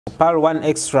Pal 1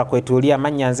 extra kwetulia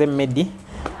manyanze Medi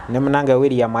ne munange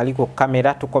William aliko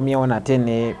kamera tukomyewo nate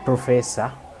ne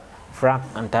Professor Frank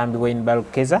Ntambi Wayne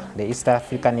Balukeza, the East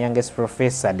African youngest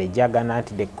professor, the juggernaut,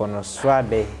 the connoisseur,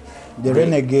 the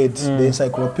renegade, the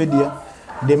encyclopedia,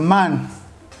 the man,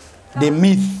 the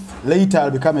myth. Later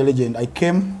I'll become a legend. I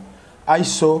came, I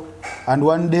saw, and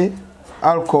one day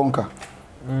I'll conquer.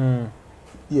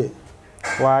 Yeah.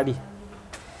 Wali.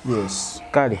 Yes.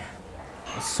 Kali.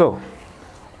 So,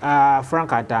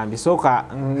 Frank Ntambi, soka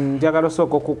njagalo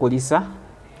soko kukulisa.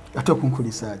 Ate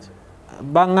kunkulisa aje.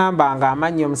 Bangamba nga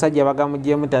amanyi omusajja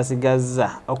bagamujje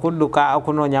mutasigaza okudduka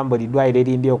okunoonya mbu lidwaire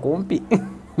lindi okumpi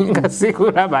nga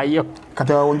sikulabayo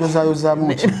kati wawonjozayo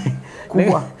zamuki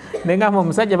kubwa nengamba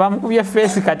omusajja bamukubye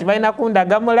face kati balina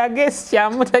kundaga mulage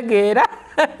sikyamutegeera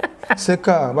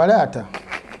seka balata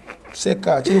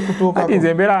seka kiri kutuuka ati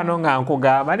nze mbeera wano nga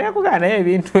nkugamba naye kugamba naye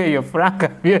ebintu ebyo Frank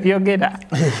byoyogera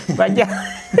bajja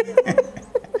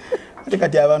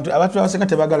kati abantu abaseka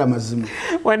tebagala mazima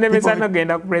wande mesano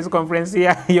genda ku press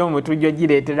conference yo mutujjo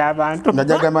gireetera abantu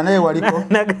najagamba naye waliko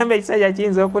nagamba ekisajja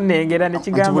kiyinza okunengera ne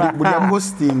kigamba buli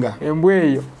amhostinga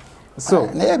embweyo so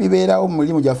naye bibeerawo mu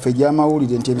mulimu gyaffe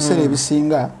egy'amawulire nti ebiseera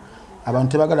ebisinga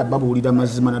abantu tebagala babuulira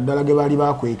mazima naddala ge baali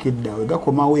bakwekedda we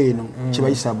gakomawo eno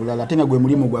kibayisa bulala ate nga gwe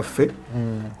mulimu gwaffe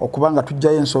okuba nga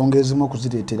tujjayo ensonga ezimu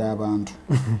okuzireetera abantu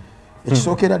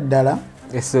ekisookera ddala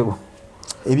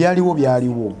ebyaliwo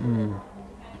byaliwo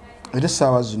era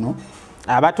essaawa zino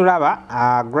abatulaba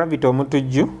Gravity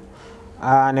omutujju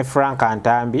ne Frank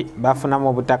Ntambi bafunamu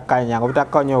obutakkanya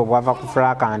obwava ku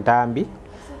Frank Ntambi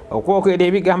okwogera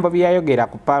ebigambo byayogera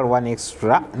ku Pal 1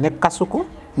 extra ne Kasuku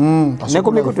ne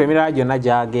ku mikutu emirala gyonna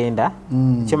gyagenda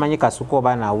kimanyi Kasuku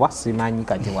oba nawa simanyi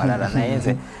kati walala naye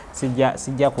nze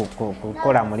sijja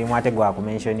kukola mulimu ate gwa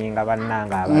kumentioninga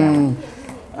bannanga abalala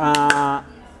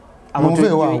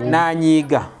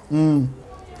nanyiga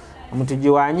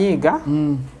omutujju wanyiga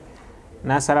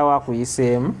nasalawo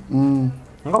akuyiseemu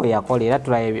nga bwe yakola era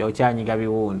tulabe okyanyiga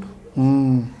biwundu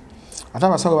ate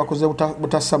abasawo bakoze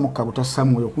butasamuka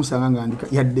butasamwoyo okunsanga nga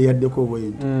yaddeko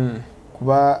obwenti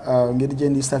kuba ngeri gye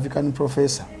ndi East African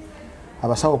professor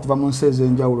abasawo okuva mu nsi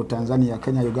ez'enjawulo Tanzania,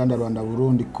 Kenya, Uganda, Rwanda,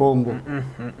 Burundi, Congo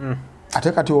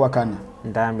ate kati owakana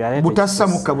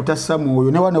butasamuka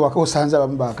butasamwoyo ne wane waka osanze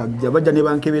abamu bakajja bajja ne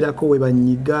bankeberako we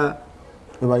banyiga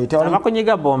we bayita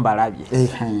abakunyiga bomba labye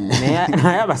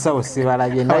naye abasawo si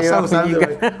balabye naye bakunyiga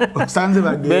osanze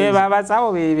bagenze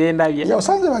abasawo bendabye ya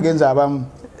osanze bagenze abamu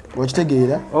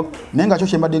okitegeera naye nga kyo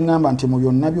kyembadde ngamba nti mu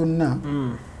byonna byonna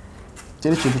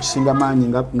kiri kintu kisinga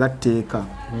maanyi nga tteeka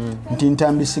nti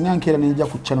Ntambi singa nkeera nejja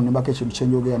ku channel ne baka ekintu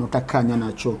kyenjogera notakkaanya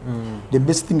nakyo the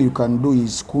best thing you can do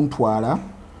is kuntwala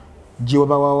gye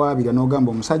waba wawaabira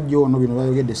n'ogamba omusajja ono bino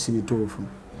bayogedde si bituufu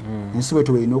ensi bwe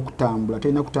tulina okutambula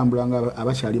tulina kutambula nga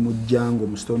abakyali mu jjango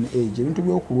mu stone age ebintu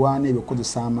by'okulwana ebyo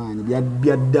okukozesa amaanyi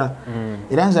byadda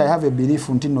era nze I have a belief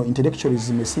nti no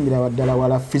intellectualism esingira waddala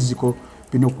wala physical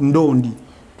bino ndondi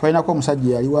twalinako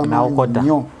omusajja yali w'amaanyi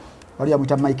nnyo wali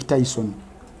amuyita Mike Tyson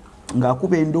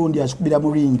ng'akuba endondi azikubira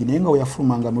mu ringi naye nga we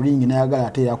yafulumanga mu ringi nayagala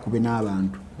ate yakube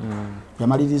n'abantu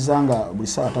yamaliriza nga buli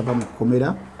ssaawa tava mu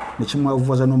kukomera ne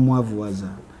kimwavuwaza n'omwavuwaza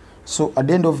so at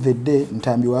the end of the day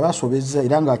Ntambi waba asobezza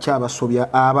era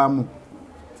ng'akyabasobya abamu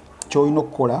ky'olina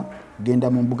okukola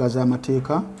genda mu mbuga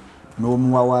z'amateeka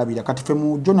n'omuwawaabira kati ffe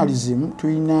mu journalism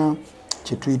tulina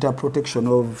kye tuyita protection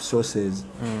of sources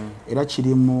era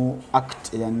kiri mu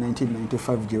act ya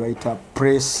 1995 gye bayita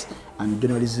Press and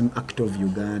Journalism Act of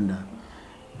Uganda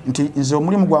nti nze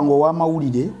omulimu gwange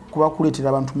ow'amawulire kuba kuleetera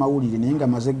abantu mawulire naye nga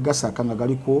maze gasaka nga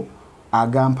galiko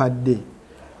agampadde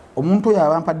omuntu oyo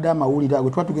abampadde amawulire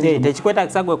agwe tuba tugenze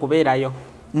tekikwetagisa gwe kubeerayo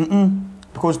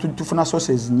because tufuna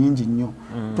sources nyingi nnyo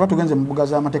tuba tugenze mu mbuga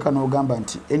z'amateeka n'ogamba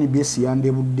nti NBS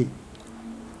yandebudde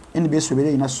NBS obeera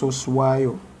erina source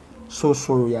waayo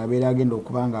source oyo yabeera agenda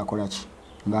okuba nga akola ki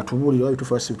ng'atubuulira oba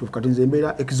bituufu si bituufu kati nze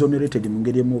mbeera exonerated mu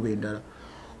ngeri emu oba endala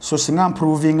so singa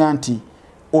mprovinga nti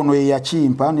ono ye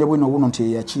yakimpa ne bwino buno nti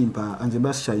ye yakimpa nze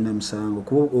mba sikyalina musango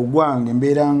kuba ogwange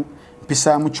mbeera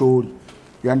mpisaamu ky'oli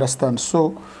you understand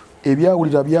so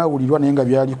ebyawulira byawulirwa naye nga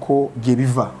byaliko gye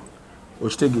biva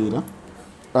okitegeera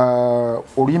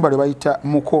oluyimba lwe bayita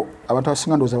muko abantu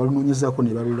abasinga ndowooza balunoonyezaako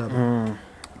ne balulaba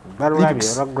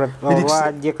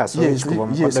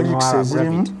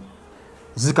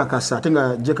zikakasa ate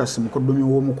nga Jekas mukoddomi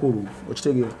w'omukulu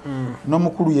okitegeera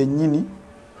n'omukulu yennyini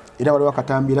era waliwo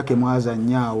akatambiira ke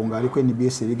mwazannyawo ng'aliko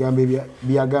NBS ebigambo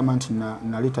byagamba nti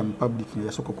naleeta mu public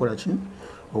yasooka okukola ki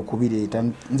okubireeta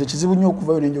nze kizibu nnyo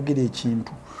okuvayo ne njogera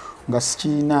ekintu nga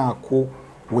sikirinaako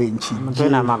wenchi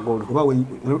mtwena magulu oba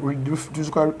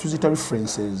tuzita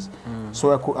references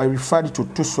so I referred to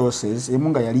two sources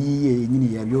emunga yali ye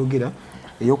nyini yabyogera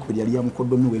eyokubiri yali ya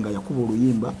mukodomi wenga yakuba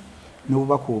oluyimba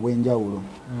n'obubaka obwenjawulo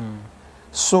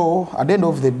so at the end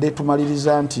of the day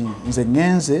tumaliriza nti nze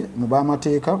ngenze mu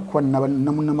bamateeka kwa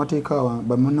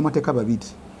namunamateeka babiri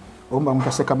omba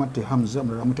mutaseka matte Hamza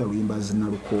mulala muta luyimba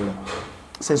zinalukola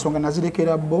sensonga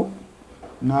nazirekera bo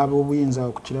n'abo buyinza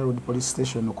okukira road police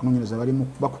station okunonyereza bali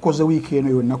bakukoze week eno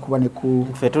yonna kuba ne ku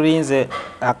fe tulinze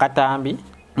akatambi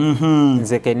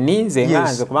nze kenninze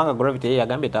nganze kubanga gravity ye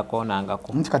yagambye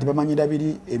takonangako nti kati bamanyira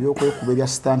biri ebyokwekuba ebya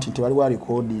stunt nti bali wa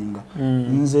recording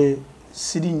nze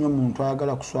siri nnyo muntu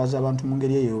ayagala kuswaza abantu mu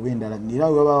ngeri eyo bendala era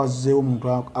we bawazeewo omuntu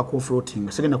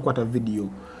akofloating segenda kukwata video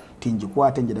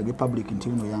tinjikwate njedage public nti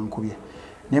uno yankubye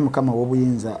naye mukama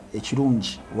w'obuyinza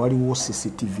ekirungi waliwo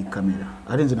CCTV camera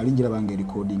ate nze nali njirabanga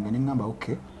recording ne ngamba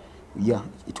okay yeah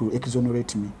it will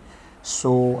exonerate me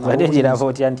so badejira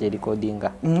vote anti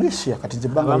recordinga nishya kati ze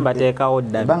bamba teka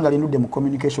odda banga linudde mu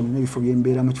communication ne bifo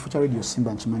byembeera mu kifo kya radio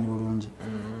Simba nkimanyi bulungi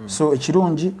so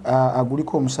ekirungi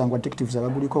aguliko omusango detectives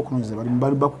abaguliko okunonyeza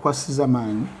bali bakukwasiza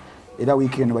maanyi era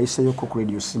weekend bayiseyo ku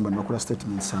radio Simba nakola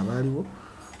statements abaliwo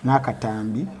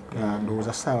n'akatambi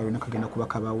ndowooza saawa yonna kagenda kuba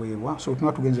kabaweebwa so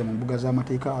tuna tugenze mu mbuga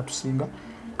z'amateeka atusinga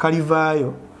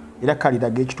kalivaayo era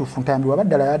kaliraga ekituufu Ntambi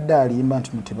wabaddala yadde alimba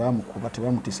nti tebamukuba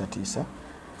tebamutiisatiisa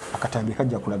akatambi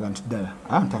kajja kulaga nti ddala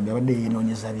Ntambi abadde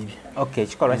yeenoonyeza bibi okay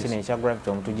ekikolwa kino ekya gravity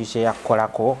omutugi kye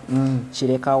yakolako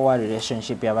kirekawa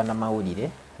relationship y'abannamawulire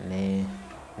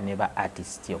ne ba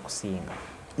artist okusinga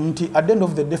nti at the end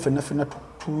of the day fena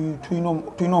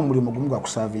tuyina omulimu gumu gwa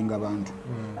kusavinga abantu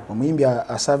omuyimbi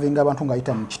asavinga abantu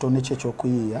ng'ayita mu kitone kye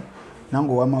ekyokuyiiya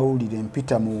nange owamawulire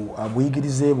mpita mu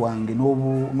buyigirize bwange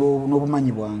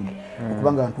n'obumanyi bwange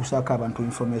okubanga ntuusaako abantu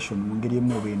information mu ngeri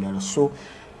emu oba endala so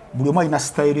buli omu alina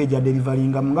style egya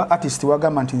delivaringa nga artist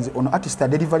wagamba nti nze ono artist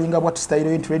adelivaringa bwati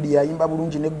style ye nti ready yayimba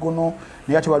bulungi n'eggono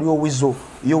naye ate waliwo wizo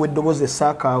yo weddoboozi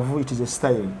esaakaavu it is a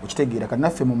style okitegeera kati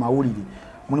naffe mu mawulire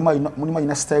mulimu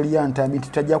alina style ya Ntambi nti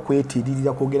tajja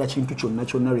kwetiiririra kwogera kintu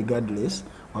kyonna regardless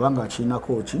wabanga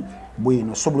akirinako ki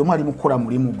bwino so buli omu ali mu kukola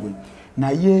mulimu gwe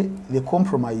naye the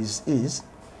compromise is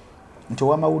nti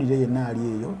owamawulire yenna ali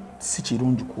eyo si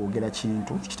kirungi kwogera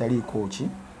kintu kitaliiko ki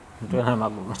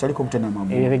kitaliko butena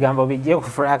amagulu ebyo bigambo bijje ku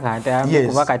Frank Ntambi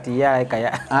kuba kati yalaika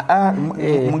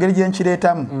mu ngeri gye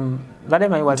nkireetamu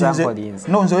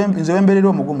nze wembeerera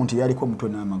omugumu nti yaliko omutwe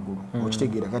n'amagulu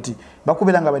okitegeera kati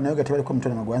bakubeera nga balinayo gati baliko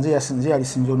omutwe n'amagulu nze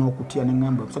yalisinza n'okutya ne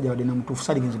ngamba omusajja abadde namutuufu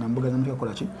saligenze nambuga zamutika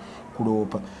kola ki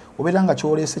kuloopa obeera nga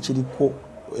kyoleese kiriko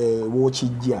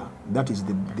wookijja that is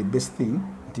the best thing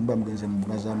nti mba mugenze mu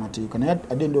mbuga z'amateeka naye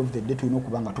at the end of the day tulina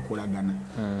okuba nga tukolagana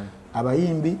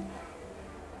abayimbi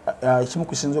ekimu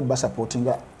kusinza okuba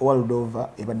supportinga world over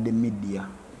ebadde media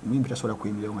muyimbi tasobola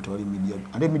kuyimbirawo nga tewali media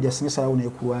ate media singa esalawo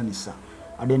nekulwanisa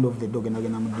at the end of the day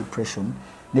ogendagenda mu depression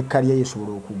ne kaliya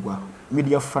yesobola okugwa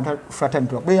media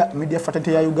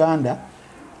fraternity ya Uganda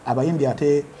abayimbi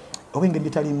ate oba engeri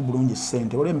etalimu bulungi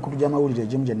ssente waliwo emikutu gy'amawulire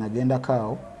egimu gye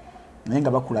nagendakaawo naye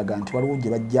nga bakulaga nti waliwo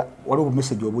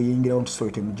obumesagi obuyingirawo nti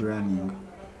story temugiraninga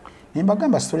naye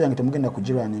mbagamba story yange temugenda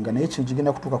kugiraninga naye kino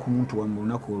kigenda kutuuka ku muntu wamu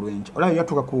olunaku olw'enkya olaba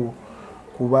yatuuka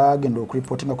kubagenda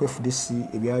okuripotinga ku FDC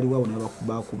ebyaliwo awo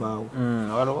nebakubaawo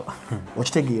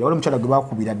okitegeera wali omukyala gwe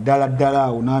bakubira ddala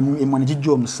awo emwa ne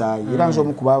gijja omusaayi era nze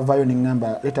omu kubaavaayo ne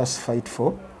ŋŋamba let us fight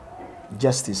for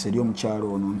justice eri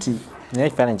omukyalo ono nti naye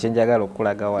ekifaananyi kye njagala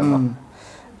okulaga wano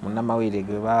munnamawulire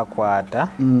gwe baakwata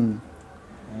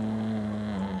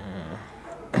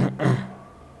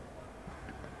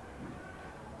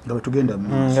nga bwetugenda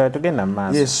mu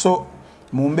maaso yes so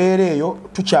mu mbeera eyo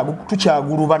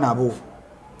tukyaguluba nabo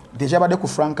tekyabadde ku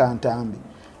Frank Ntambi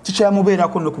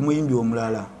kikyamubeerako ne ku muyimbi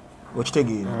omulala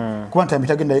okitegeera kuba Ntambi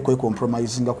tagenda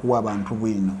compromise nga kuwa abantu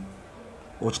bwino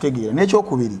okitegeera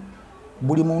n'ekyokubiri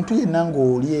buli muntu yenna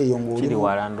ng'oli eyo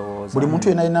buli muntu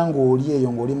yenna ng'oli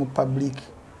eyo ng'oli mu public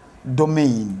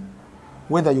domain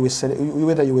whether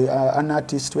you were an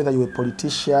artist, whether you were a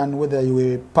politician, whether you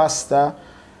were a pastor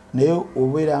naye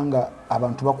obeera nga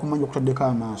abantu bakumanya okutaddeko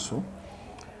amaaso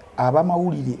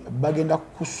abamawulire bagenda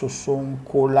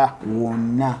kusosonkola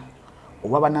wonna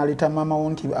oba banaleeta maamawo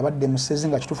nti abadde musezi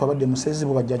nga kituufu abadde musezi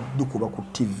bo bajja dukuba ku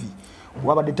TV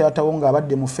oba abadde taatawo nga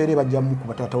abadde mufere bajja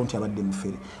mukuba taatawo nti abadde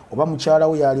mufere oba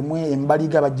mukyalawo yalimu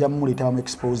embaliga bajja mmuleeta bamu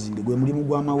exposing gwe mulimu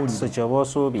gw'amawulire so kyoba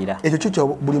osuubira ekyo kyo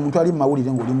buli muntu ali mu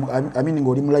mawulire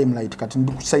ng'oli mu limelight kati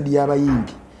ndi ku side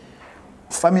y'abayimbi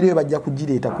family yo bajja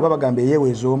kugireeta kuba bagamba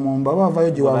yeeweza omumba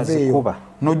bavayo gye waveeyo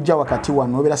nojja wakati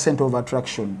wano obeera center of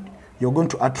attraction you're going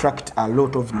to attract a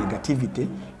lot of negativity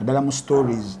naddala mu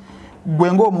stories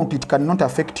gwengo omuntu it cannot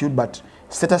affect you but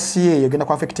status ye yagenda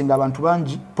ku affecting abantu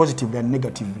bangi positively and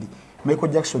negatively.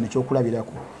 Michael Jackson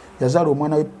ekyokulabirako yazaala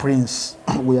omwana we Prince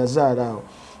we yazaala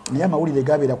naye amawulire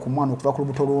gabeera ku mwana okuva ku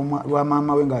lubuto lwa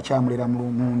maama we ng'akyamulera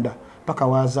mu munda paka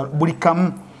waza buli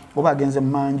kamu oba agenze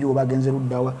mu manju oba agenze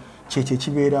luddawa kyekyo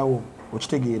ekibeerawo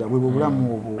okitegeera bwe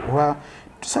bulamu obwo oba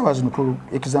tusawa zino tu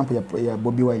example ya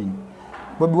bobiwine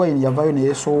yavaayo naye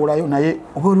yeesowolayo naye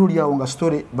oba oli awo nga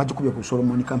story bagikubye ku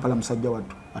Solomon Kampala musajja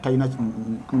wattu atalina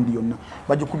kundi yonna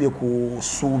bagikubye ku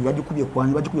Suubi bagikubye ku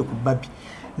Ani bagikubye ku Babi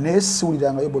naye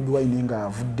siwulirangayo bobiwine nga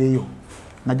avuddeyo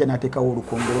najja n'ateekawo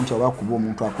olukongero nti abakuba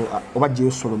omuntu oba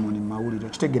ajjeyo Solomon mu mawulire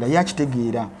okitegeera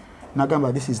yakitegeera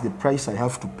n'agamba this is the price I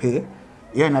have to pay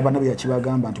era n'abaana be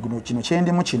yakibagamba nti kino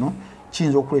kyendimu kino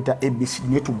kiyinza okuleeta ABC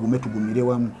ne tugumire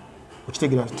wamu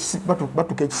okitegeera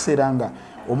batuka ekiseera nga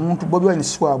omuntu bobiwine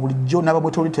siwa bulijjo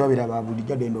n'ababwetoli tebabeera ba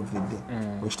bulijjo at the end of the day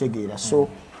okitegeera so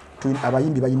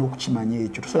abayimbi balina okukimanya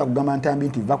ekyo tosobola kugamba Ntambi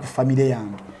nti va ku famire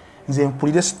yange nze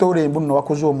mpulire story embu nno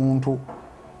wakoze omuntu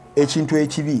ekintu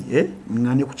ekibi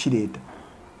ngane kukireeta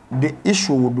the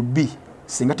issue would be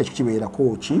singa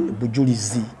tekikibeerako ki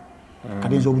bujulizi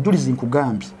kati nze obujulizi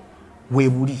nkugambye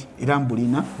weebuli era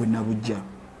mbulina bwenabujja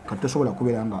kati tosobola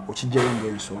kubeera nga okijjayo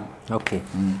ng'ensonga. Okay.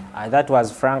 That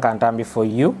was Frank Ntambi for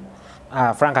you.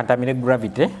 Frank Ntambi ne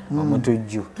Gravity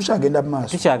omutujju tukyagenda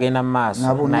mu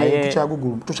maaso naye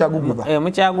tukyaguguba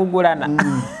mukyagugulana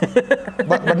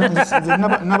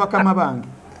n'abakama bange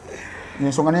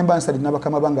ensonga nemba nsali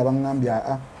n'abakama bange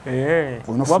abangambya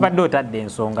wabadde otadde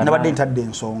ensonga nabadde ntadde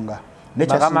ensonga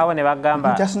bakamawo ne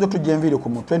bagamba kyasinza tujja enviiri ku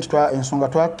mutwe nti ensonga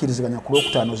twakkiriziganya ku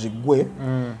Lwokutaano ziggwe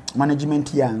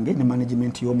management yange ne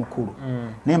management y'omukulu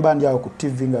naye mba ndi awo ku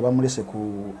TV nga bamulese ku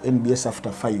NBS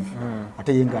after 5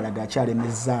 ate ye ngalaga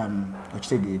akyalemezaamu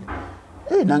okitegeera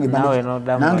nange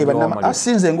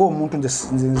asinze ng'omuntu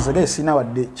nze sina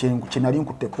wadde kyenali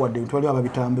nkutteko wadde bintu waliwo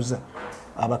ababitambuza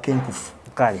abakenkufu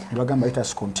ne bagamba let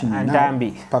us continue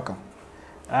Ntambi paka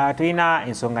tulina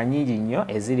ensonga nyingi nnyo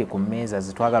eziri ku mmeeza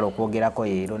zitwagala okwogerako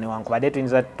leero newankubadde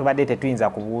tubadde tetuyinza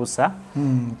kubuusa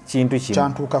kintu kino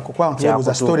kyantuukako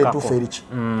kwantuyabuuza story etuufu eriki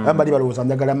bali balowooza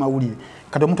njagala mawulire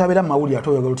kati omuntu abeera mawulire ate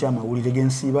oyagala otya amawulire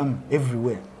gensiibamu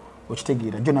everywhere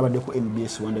okitegeera jjo nabadde ku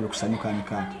NBS wandabe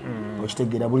kusanyukanikaati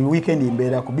okitegeera buli weekend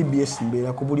mbeera ku BBS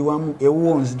mbeera ku buli wamu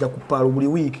ewuwo nzija ku paalo buli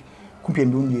week kumpi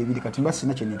endundi ebiri kati mba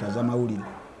sina kyenetaaza amawulire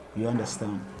you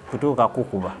understand kutuuka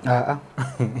kukuba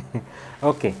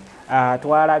okay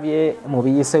twalabye mu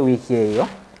biyise wiiki eyo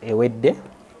ewedde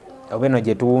oba eno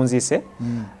gye tuwunzise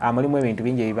mulimu ebintu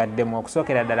bingi ebibaddemu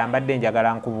okusookera ddala mbadde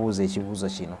njagala nkubuuza ekibuuzo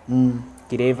kino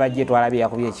Kireva gye twalabye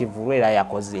yakubye ekivulu era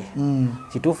yakoze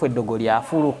kituufu eddogo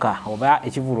lyafuluka oba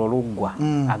ekivulu oluggwa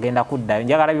agenda kuddayo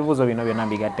njagala bibuuzo bino byonna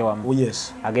mbigatte wamu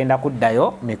agenda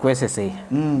kuddayo mikwesese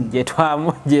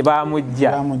gye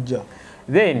baamujja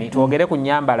then twogere ku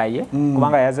nnyambala ye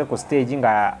kubanga yaze ku stage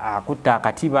nga akutta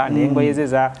akatiba n'engoye ze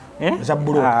za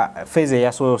feze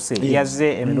yasoose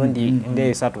yazze emirundi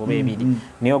ng'esatu oba ebiri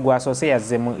naye ogwasoose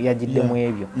yagiddemu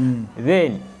ebyo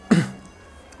then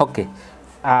okay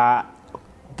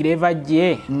Kireva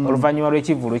gye oluvannyuma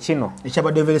lw'ekivulu kino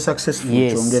ekyabadde very successful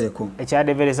kyongereko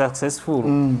ekyabadde very successful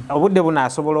obudde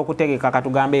bunaasobola okutegeka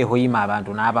katugambe ehoyima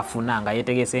abantu n'abafuna nga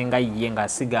yetegese nga ye nga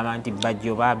sigama nti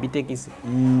bajjo ba bitekisi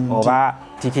oba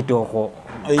tikitoko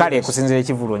kale kusinzira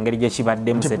ekivulu engeri gye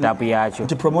kibadde mu setup yakyo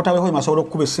nti promoter wehoyima asobola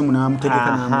okukuba essimu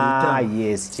n'amutegeka n'amuyita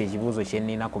yes kyekibuuzo kye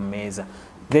nnina ku mmeeza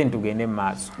then tugende mu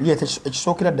maaso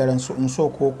ekisookera ddala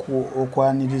nsooka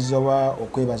okwaniriza oba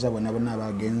okwebaza bonna bonna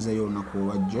abagenzeyo olunaku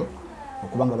olwajjo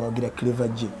okubanga bawagira Kireva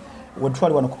gye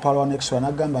wetwali wano ku Palo Next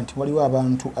wanagamba nti waliwo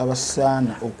abantu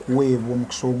abasaana okuweebwa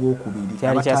omukisa ogwokubiri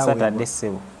kyali kya Saturday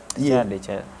ssebo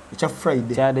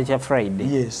ekya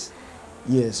Friday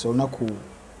yes olunaku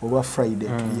olwa Friday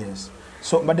yes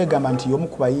so mbadde gamba nti y'omu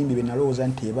ku bayimbi be nalowooza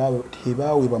nti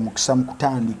tebaweebwa mukisa mu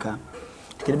kutandika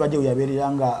Kireva gye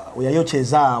yabeerera nga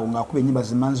yayokyeza awo ng'akuba ennyimba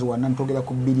zimanzi wana ntogera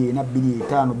ku 24,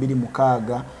 25,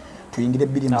 26 tuyingire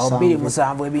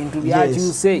 27 ebintu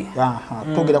byakyuse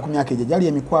togera ku myaka egyo gyali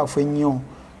emikwafu ennyo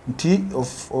nti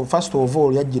first of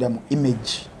all yajjira mu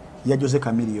image ya Jose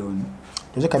Chameleone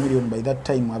by that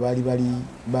time abaali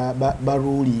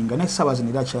barulinga ne ssaawa zino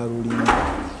era akyarulinga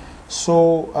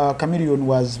so Chameleone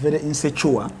was very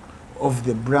insecure of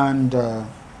the brand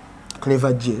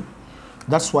Kireva gye.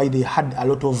 That's why they had a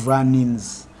lot of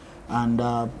run-ins, and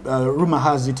rumor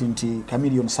has it nti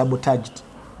Chameleone sabotaged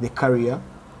the career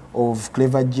of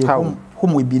Kireva gye,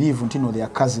 whom we believe they are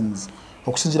cousins.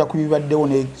 Okusinziira ku bibaddewo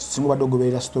ne singa badde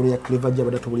ogoberera story ya Kireva gye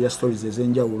abadde atubulira stories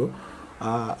ez'enjawulo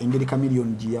engeri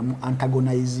Chameleone gye yamu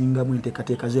antagonizingamu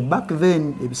enteekateeka ze back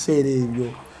then ebiseera ebyo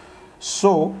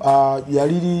so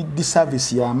yali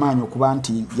disservice ya maanyi okuba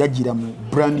nti yagira mu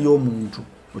brand y'omuntu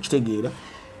okitegeera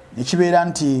nekibeera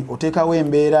nti oteekawo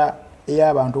embeera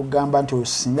ey'abantu okugamba nti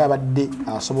singa abadde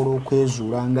asobola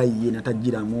okwezuula nga ye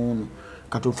natajjiramu ono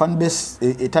kati fan base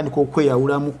etandika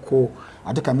okweyawulamuko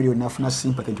ate Chameleone nafuna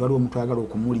sympathy nti waliwo omuntu ayagala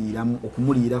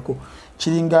okumuliirako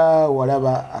kiringa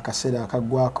walaba akaseera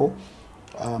akaggwako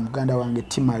muganda wange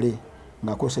Timale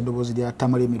ng'akozesa eddoboozi lya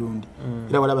Tamale Mirundi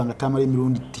era walaba nga Tamale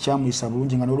Mirundi tikyamuyisa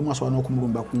bulungi nga n'olumu asobola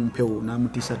n'okumulumba ku mpewo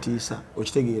n'amutiisatiisa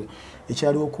okitegeera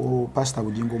ekyaliwo ku pasita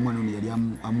Bugingo omwana ono yali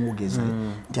amwogeza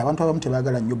nti abantu abamu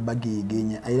tebaagala nnyo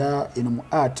bageegenya era eno mu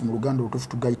art mu Luganda olutuufu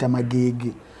tugayita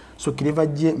mageege so Clever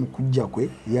gye mu kujja kwe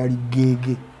yali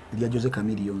geege lya Jose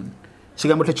Chameleone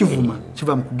kigambo tekivuma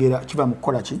kiva mu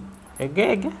kukola ki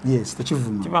egege yes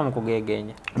tekivuma kiva mu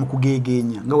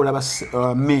kugeegenya nga olaba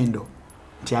Mendo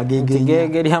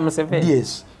Gege lya Museveni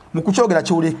yes mukuchogera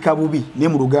kiwulika bubi ne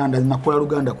mu Luganda nakola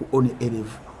Luganda ku one 11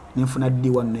 ninfuna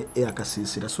D1 ne air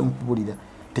kasisira so mpulira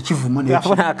tekivuma ne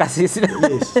yafuna akasisira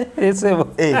yes esebo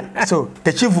so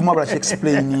tekivuma bala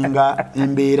explaininga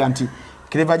embeera nti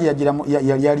Clever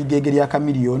yali Gege lya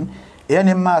Chameleone era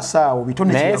ne maasawo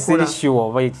bitone kyakola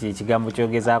sure baiti ekigambo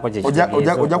kyogezaako kye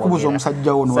oja kubuza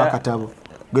omusajja ono wakatabo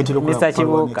gwetero kula Mr.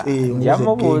 Chibuka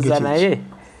yamubuuza naye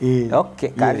okay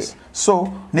kale yes. So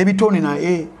nebitone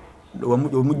naye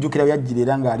omujjukira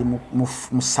byajjirira nga ali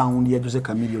mu sound ya Jose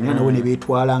Chameleone era nawe ne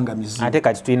betwala nga mizimu ate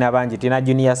kati tulina bangi tulina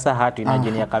Junior Saha tulina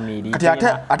Junior Chameleone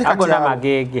ate agona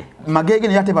magege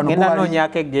ne yate bano ngenda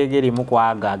nonyako egege limu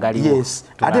kwaga gali yes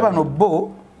ate bano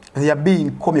bo they are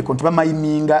being comical nti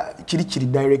bamayiminga kiri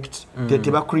direct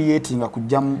teba creating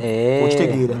kujjamu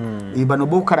okitegeera bano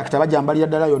bo character bajambalira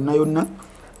ddala yonna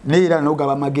neera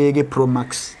n'ogaba magege Pro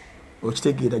Max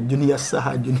okitegeera Junior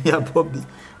Saha Junior Bobby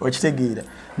okitegeera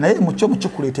naye mucho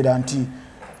kuleetera nti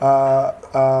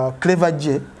Clever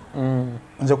gye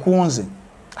nze kunze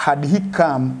had he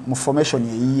come mu formation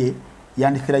yeyiye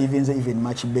yandikira even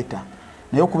much better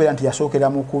naye okubeera nti yasookera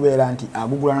mu kubeera nti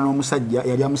agugulana n'omusajja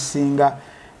yali amusinga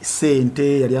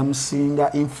sente yali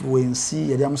amusinga influence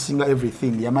yali amusinga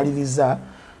everything yamaliriza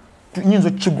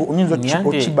nyinzo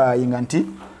kibayinga nti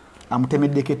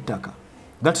amutemeddeko ettaka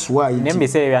that's why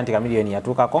nembise ebyanti Chameleone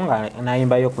yatuukako nga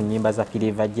nayimbayo ku nnyimba za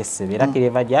Clever gye ssebe era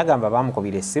Clever gye agamba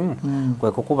bamukubira essimu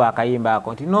kwe kukuba akayimba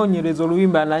ako nti noonyereza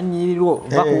oluyimba nanyirirwo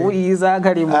bakuwuliriza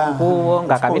agali mu nkubo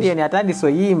nga Chameleone atandise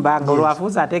oyimba nga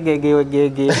olwafuusa ate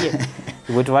gegerye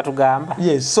bwe tuba tugamba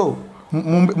yes so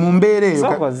mu mbeera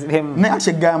eyo naye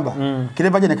akyegamba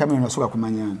Clever gye ne Chameleone wasooka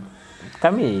kumanyana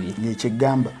Chameleone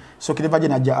yekyegamba so Clever gye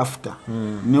najja after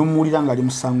ne omuwulira nga ali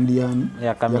mu sound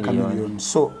ya Chameleone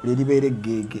so leribeera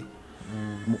eggege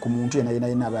ku muntu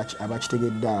yenna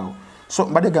abakitegedde awo so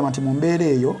mbadde gamba nti mu mbeera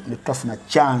eyo ne tutafuna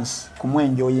chance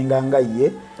kumwenjoyinga nga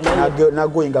ye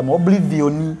nagoyinga mu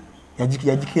Oblivion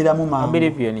yagikeramu mangu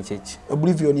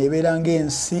Oblivion ebeera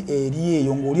ng'ensi eri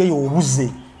eyo ng'oli eyo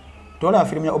obuze tola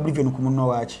firimu ya Oblivion ku munno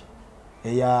waaki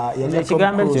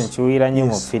ekigambo ekyo nkiwulira nnyo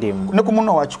mu firimu ne ku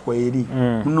munno waaki kweri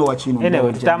munno waaki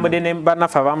anyway tutambudde ne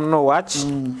bannaffe aba munno waaki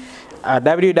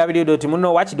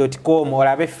www.munowatch.com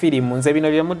olabe firimu nze bino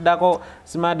bye muddako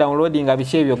sima downloading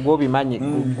biki ebyo gwobimanyi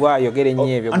gwayogere nnyo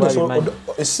ebyo gwobimanyi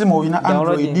essimu olina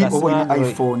Android oba olina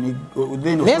iPhone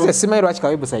neze essimu ero wachika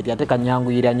website ate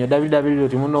kanyanguyira nnyo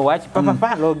www.munowatch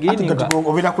papa login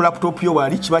obera ku laptop yo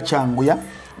wali kiba kyanguya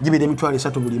jibire emitwalo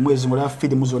 3 buli mwezi mulaba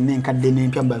firimu zonna enkadde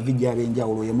n'empya mba video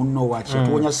abenjawulo ye Munowatch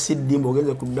tuwonya CD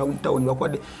mbogenze ku downtown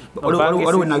bakwadde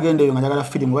waliwo nagenda eyo nga njagala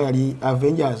firimu bayali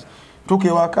Avengers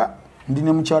tukewaka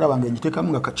ndine mukyala wange njitekamu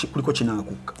nga kuliko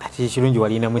kinaakuka ati kirungi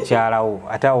walina mukyalawo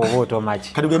ate awo oboto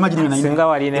machi kati imagine na singa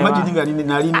walina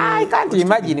nali I can't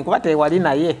imagine kuba te wali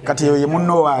naye kati ye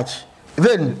Munowatch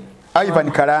then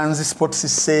Ivan Karanzi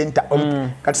Sports Center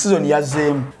kati season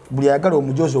yazem buli yagala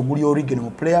omujozo oguli original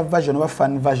mu player version oba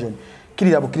fan version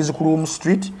kirira bukirizi ku Room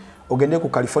Street ogende ku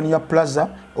California Plaza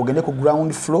ogende ku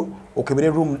ground floor okebere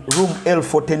room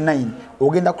L49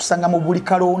 ogenda kusanga mu buli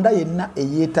kalonda yenna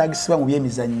eyetagisibwa mu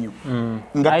byemizannyo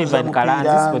Ivan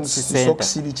Karanzi Sports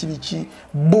Center biki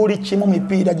buli kimu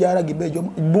mipiira gyala gibejo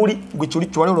buli gwe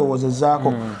wali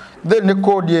olowoozezaako then ne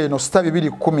code eno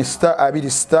 *210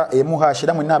 *2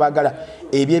 emuhashira mwenna abagala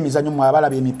ebyemizannyo mu abala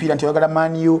byemipiira nti oyagala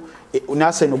Man U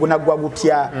Arsenal gunagwa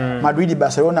gutya Madrid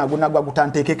Barcelona gunagwa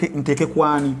gutanteke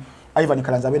kwani Ivan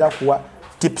Karanzi abera kuwa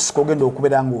tips kogenda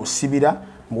okubera ngo osibira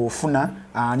ngofuna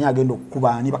ani agenda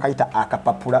okukuba ani bakayita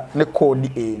akapapula ne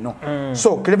code eno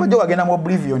so Clever gye wagenda mu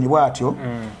Oblivion bwatyo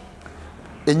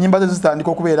enyimba ze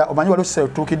zitandika okubeera omanyi waliwo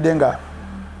tukidde nga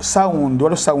sound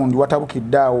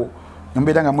watabukidde awo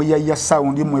mbeera nga muyaya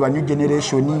sound mu new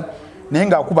generation naye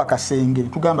ng'akuba kasenge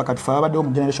tugamba kati fe abaddewo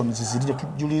mu generation zizirire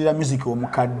tujulirira music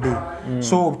omukadde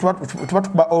so tuba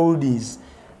tukuba oldies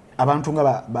abantu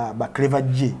nga ba Clever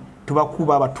J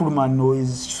tubakuba abatulman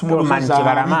noise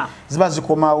ziba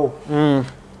zikomawo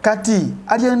kati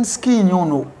Alien Skin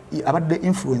ono abadde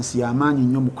influence y'amaanyi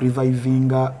nnyo mu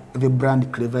revivinga the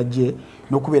brand Clever J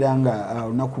n'okubeera nga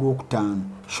olunaku lwokutaano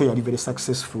show yali very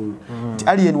successful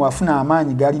Alien wafuna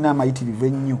amaanyi galina amayitirivu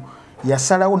ennyo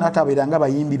yasalawo n'atabeera nga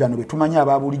bayimbi bano betumanyi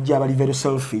ababulijjo abali very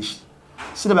selfish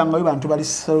sirabangayo bantu bali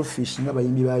selfish nga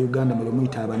bayimbi ba Uganda mwe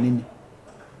muyita abanene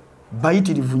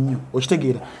bayitirivu nnyo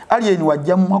okitegeera Alien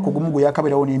wajja mu mwaka gumu gwe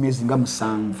yakabeerawo n'emyezi nga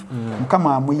 7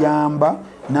 mukama amuyamba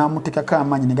n'amutekako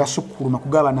amaanyi ne gasukkuluma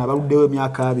kugaba n'abaluddewo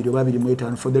emyaka 2 oba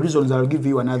 25 for the reasons I'll give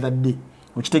you another day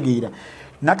okitegeera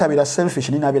n'atabeera selfish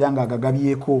ni n'abeera nga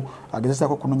agagabyeko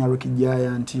agezesaako kunonya Rocky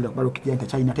Giant laba Rocky Giant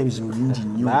akyalina ebizibu bingi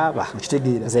nnyo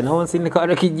okitegeera nze n'onsindika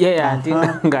Rocky Giant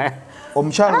nga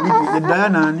omukyalo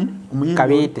Diana ani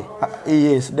Kabite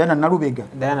yes Diana Nalubega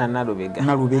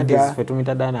fe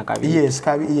tumita Diana Kabite yes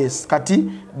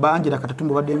kati Angela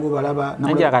Katatumba baddengo balaba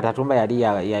Angela Katatumba yali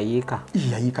yayiika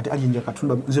kati Angela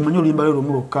Katatumba nze manyi olimba lero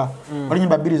mulokka bali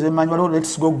nyimba bbiri ze manyi waliwo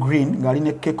Let's Go Green ngali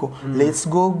ne Keko Let's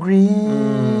Go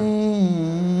Green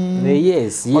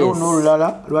yes waliwo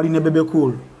n'olulala lwali ne Bebe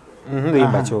Cool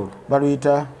luyimba kyolo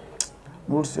baluyita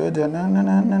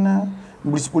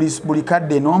buli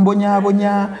kadde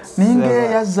nombonyabonya ninge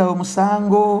yazza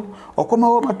omusango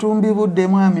okomawo matumbi budde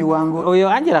mwami wango oyo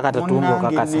Angela Katatumba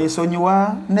kakasa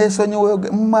nesonyiwa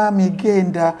mwami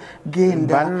genda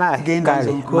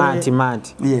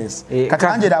manti yes kati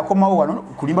Angela akomawo wano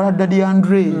kulimba na Daddy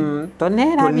Andre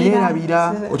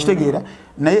tonerabira okitegeera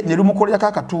naye ne lumukolera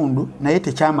akatundu naye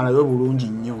tekyamalayo bulungi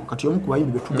nnyo kati omu ku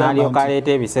bayimbi betugamba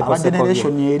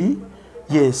generation eri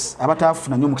yes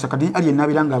abatafuna nnyo mukisa kati Alien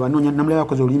nabiranga abanoonya namulaba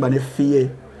akoze oluyimba ne FIE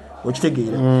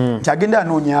okitegeera kyagenda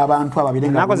anoonya abantu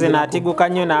ababirenga nakoze natiguka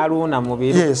nnyo n'aluuna mu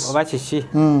biro oba kiki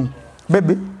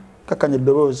bebe kakanye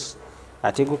eddoboozi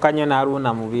atiguka nnyo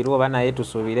n'aluuna mu biro oba naye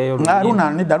tusuubireyo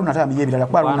aluuna tayamiyo ebirala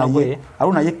kuba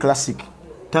aluuna ye classic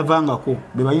tavangako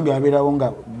be bayimbi abeerawo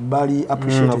nga bali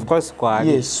appreciated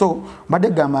yes so mbadde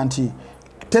gamba nti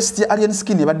test ya Alien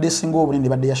Skin ebadde esinga obunene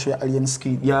ebadde ya show ya Alien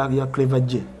Skin ya Clever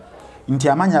J nti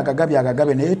amanya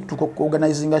agagabe naye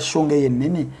tukoorganizinga show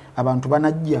ng'eyennene abantu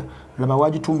banajja laba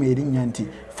wagituuma erinnya nti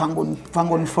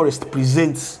Fangon Forest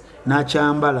presents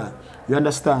n'akyambala you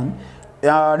understand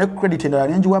ne credit endala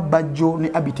nenjiwa Bajjo ne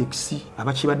Abtex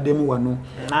abakibaddemu wano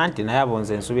nanti naye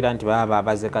abonze nsubira nti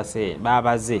babaze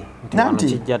nti wano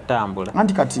kijja ttambula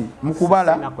nanti kati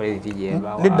mukubala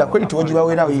nedda credit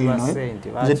wagibawerawo yino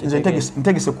nze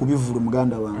ntegese ku bivulu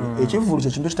muganda wange ekivulu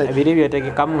kyekintu ebiri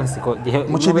byotegekamu nsiko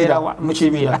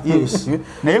mukibira yes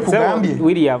naye kugambye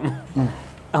William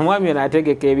amwami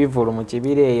nategeka ebivulu mu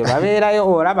kibira eyo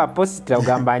babeerayo olaba posita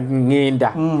ogamba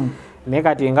ngenda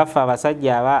nekati ngaffe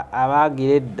abasajja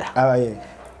abagira edda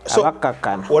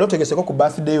abakkakkana wali otegeseko ku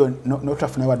birthday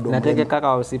notafuna wadde nategeka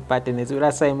kawusi party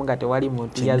nezibula sayimu nga tewali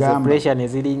muntu yazze pressure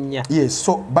nezirinnya yes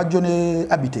so Bajjo ne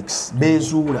Abtex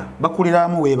bezuula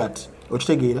bakuliramu we bati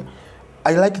okitegeera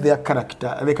I like their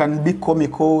character. They can be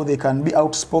comical, they can be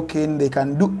outspoken, they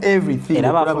can do everything.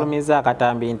 Era bafulumiza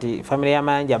akatambi nti family ya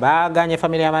Manja baganye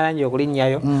family ya Manja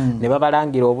okulinnyayo ne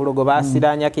babalangira obulogo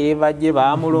basiranya Clever J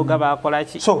bamuloga bakola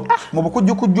ki. So mu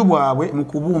bukujjukujju bwabwe mu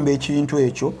kubumba ekintu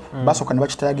ekyo basoka ne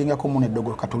bakitagingako mu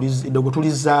eddogo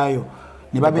tulizaayo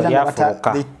ne babera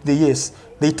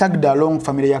they tagged along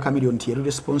family ya Chameleon nti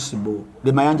responsible,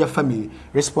 the Mayanja family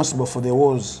responsible for the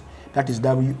wars. That is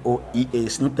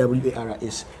WOES, not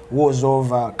WARS. Wars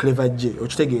of Clever J.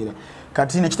 Okitegeera.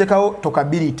 Kati ne kitekawo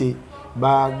tokability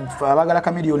abagala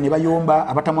Chameleon ne bayomba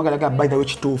abatamwagala by the way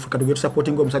kituufu kati get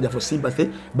supporting omusajja for sympathy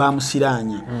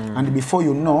bamusiranya. And before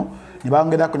you know ne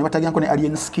bangedako ne batagyanko ne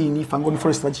Alien Skin Fangon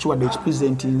Forest bakichiwadde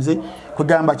ekipresent nze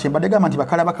kugamba kyembadde gamba nti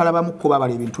bakala mukuba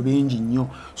bali ebintu bingi nnyo.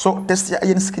 So test ya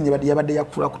Alien Skin yabadde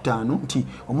yakula ku 5 nti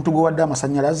omuntu gwe wadde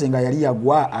amasanyalaze nga yali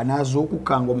yagwa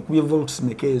anazokukanga omukubye volts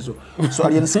mekezo. So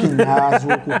Alien Skin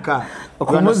nazookuka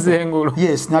okumuzengulu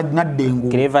yes naddengu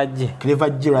Clever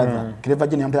J rather Clever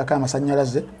J ne yamtaka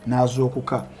amasanyalaze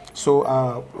nazookuka. So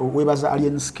webaza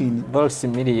Alien Skin volts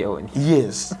million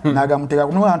yes nagamuteka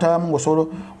kuno antamu ngosolo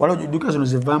wala duka zino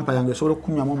ze vampire yange solo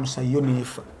kunywa omusayi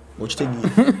nefa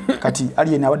okitegeera kati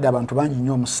Alien awadde abantu bangi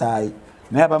nnyo omusayi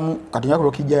naye abamu kati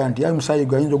yakolo kijja nti ayi musayi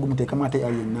gwayinza ogumuteeka mate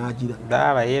Alien nagira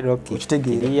daba ye Rocky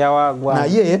okitegeera wagwa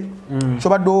naye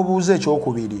kyobadde obuuze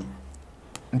ekyokubiri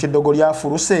nti eddogo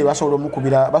lyafuluse basobola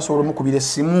omukubira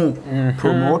essimu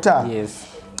promoter yes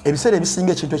ebiseera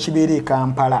ebisinga ekintu ekibeera e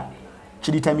Kampala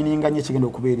kiditamininga nnyo ekigenda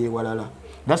okubeera ewalala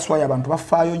That's why abantu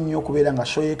bafaayo nnyo okubeera nga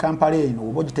show ye Kampala eno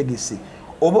oba ogitegese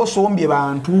oba osombye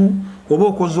bantu oba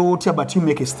okoze otya, but you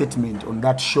make a statement on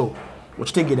that show.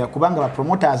 Okitegeera kubanga ba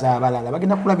promoters abalala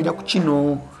bagenda kulabira ku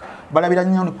kino, balabira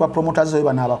nnyo ne ku promoters we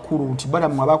bana abakulu nti bala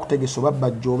mu abakutegese oba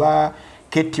bajjo ba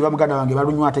Keti bamuganda wange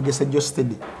balunywa ategese jo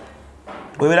steady.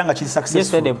 Webera nga kiri successful.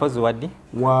 Yesterday mpozi waddi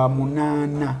wa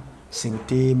 8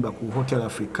 September ku Hotel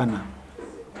Africana.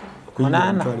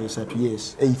 Munana?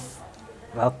 Yes, 8th.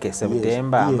 Okay,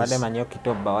 September. Yes. Mbade manyo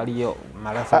Kitoba waliyo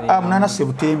marathon. 8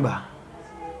 September.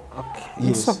 Okay.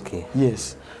 Yes. It's okay.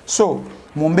 Yes. So,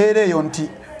 mumbere yo nti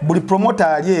buli promoter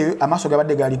ali amaso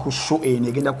gabadde gali ku show ene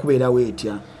egenda kubeera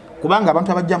wetya. Kubanga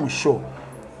abantu abajja mu show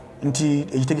nti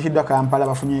ekitegekeddwa Kampala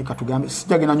bafunye katugambe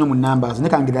sijagenda nnyo mu numbers ne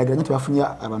kangiragira nti bafunye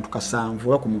abantu kasanvu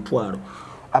oba ku mutwalo.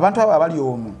 Abantu abo abali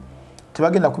omu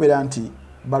tebagenda kubeera nti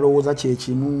balowooza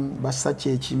kyekimu bassa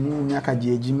kyekimu myaka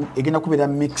gyegimu egenda kubeera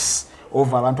mix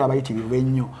of abantu abayitirivu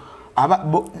ennyo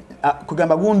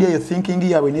kugamba gundi eyo thinking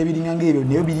yaabwe n'ebiringa ebyo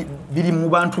nayo biri mu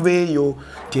bantu beeyo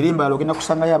terembala ogenda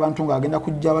kusangayo abantu ng'agenda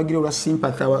kujja bagira olwa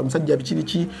sympathy omusajja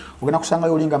biki ogenda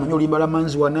kusangayo olinga amanyi olimba lwa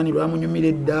manzi wanani lwamunyumira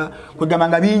edda kwegamba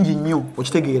nga bingi nnyo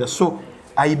okitegeera. So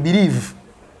I believe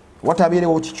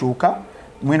watabeerewo kikyuka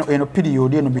eno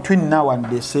period eno between now and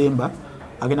December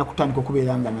agenda kutandika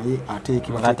okubeera nga naye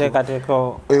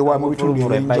ateekateeko ewa mu bitundu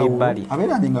ebyenjawulo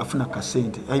abeera nga afuna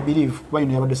kasente. I believe kuba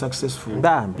ino yabadde successful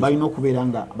balina okubeera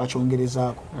nga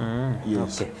bakyongerezaako.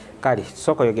 Okay. Kali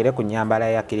soko yogere ku nyambala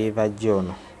ya Kiliva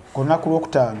Jono ku lunaku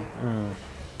lwokutaano.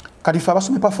 Kati ffe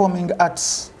abasomye performing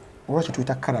arts olwakyo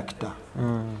tuyita character.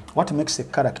 What makes a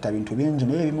character bintu bingi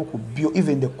naye ebimu ku byo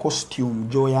even the costume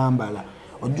gy'oyambala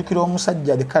ojjukira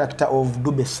omusajja the character of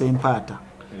Dube Sempata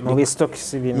mu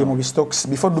stocks bino mu stocks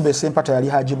before Dube Sempata yali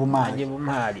Hajibu Mali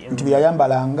nti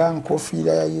byayambalanga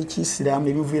nkofiira y'ekisiraamu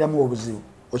ebiviiramu obuzibu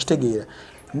okitegeera.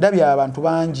 Ndabya abantu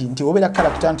bangi nti obeera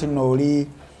character nti noli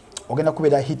ogenda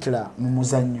kubeera Hitler mu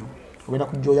muzannyo ogenda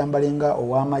kujja oyambalenga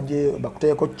ow'amagye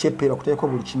bakuteeko chepe bakuteeko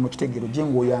buli kimu okitegeera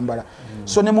jengo oyambala.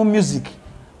 So ne mu music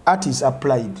art is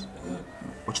applied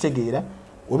okitegeera.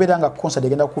 Obeera nga concert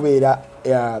egenda kubeera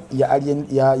ya Alien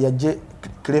ya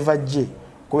Clever J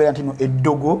kubeera ntino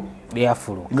eddogo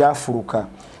lyafuluka.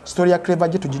 Story ya Clever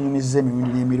J tuginyumiza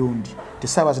emirundi n'emirundi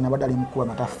tesaabazi nabadde ali mukuba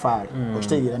mataffaali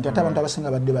okitegeera nti ate abantu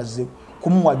abasinga badde bazze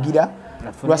kumuwagira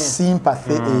lwa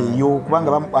sympathy eyo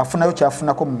kubanga afunayo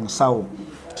kyafunako mu nsawo.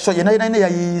 So yena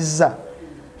yayiiza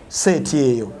set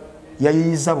eyo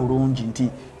yayiiza bulungi nti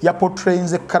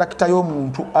yaportrainze character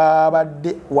y'omuntu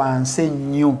abadde wansi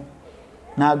ennyo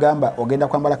n'agamba ogenda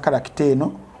kwambala character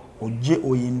eno ojje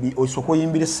osooka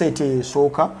oyimbire set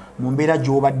esooka mu mbeera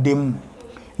gy'obaddemu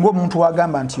ng'omuntu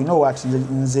wagamba nti you know what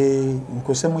nze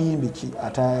nkose muyimbi ki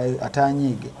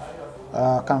atanyiige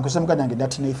kankose muganda yange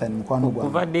Dati Nathan mukwano gwange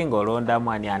kuvadde ng'olonda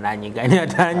mwani ananyiganya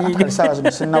atanyiige saawa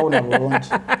zino sinnawona bulungi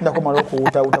ndakumala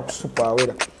okuwutawuta ku supu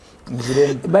awera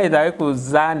by the way ku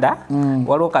Zanda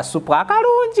waliwo kasupu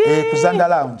akalungi ku Zanda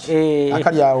Lounge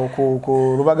akali awo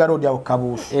ku Lubaga Road awo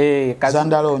Kabuusu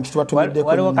Zanda Lounge tubatumidde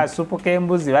waliwo kasupu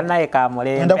k'embuzi bannaye ka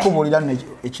mulembe ngenda kubuulira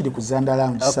ekiri ku Zanda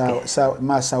Lounge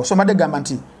maasawo so madde gamba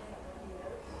nti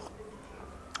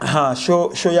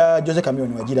show ya Jose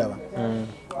Chameleone wagiraba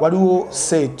waliwo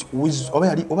set oba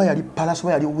yali Palace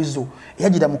oba yali Wizo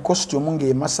yagira mu costume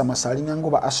ng'emasa masalinga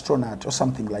ngoba astronaut or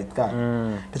something like that.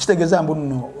 Tekitegeeza mbu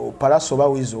nno Palace oba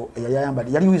Wizo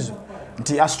yayambali yali Wizo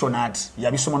nti astronaut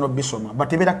yabisoma no bisoma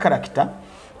but ebera character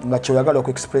nga kyoyagala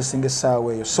oku-expressing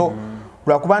essaawa eyo. So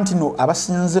lwakuba nti no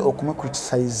abasinze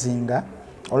okumucriticizinga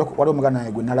waliwo omuganda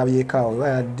naye gwe nalabyekaawo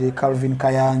yadde Calvin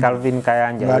Kayanja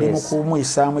ng'ali mu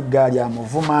kumuyisaamu eggaali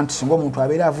amuvuma nti singa omuntu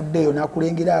abeera avuddeeyo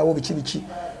n'akulengeraawo biki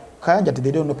Kayanja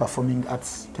they don't know performing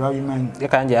arts tebabimanyi.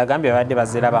 Kayanja yagambye badde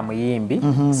bazira bamuyimbi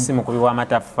si mukubi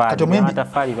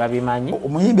w'amataffaali babimanyi.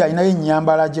 Omuyimbi alinayo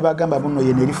ennyambala gye bagamba buno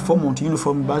ye neri form nti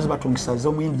uniform bazi batungisaza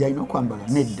omuyimbi gyalina okwambala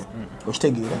nedda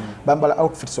okitegeera bambala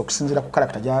outfits okusinziira ku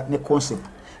character ne concept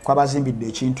kwabazimbidde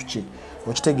ekintu kye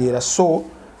okitegeera. So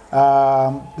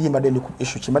yimbadde ndi ku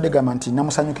issue kimbadde gamba nti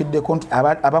namusanyukiddeko nti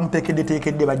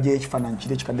abamuteekedde bajja ekifaananyi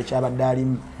kiri ekikadde kyabadde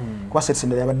alimu kuba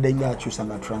setsendera yabadde nga akyusa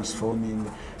nga transforming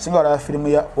singa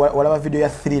walaba video ya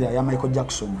Thriller ya Michael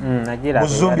Jackson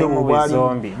buzombi obwo bwali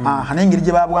n'engeri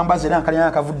gye babwambaza era nkalina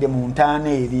akavudde mu ntaana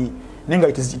eri nenga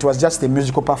it was just a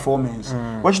musical performance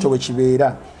wakito bwe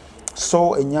kibeera.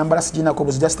 So ennyambala siginako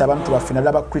buzi just abantu baffe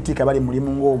nalaba critic abali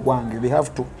mulimu ng'ogwange they have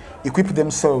to equip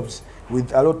themselves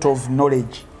with a lot of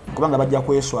knowledge kubanga bajja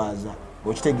kweswaza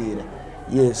okitegeera.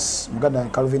 Yes muganda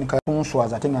Calvin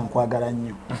kunswaza ate nga nkwagala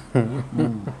nnyo.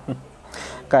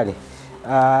 Kale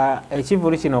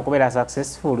ekivulu kino okubeera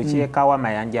successful kirekawo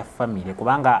amayanja family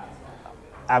kubanga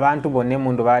abantu bonna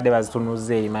emundu baadde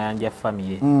bazitunuza Mayanja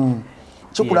family.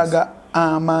 Kikulaga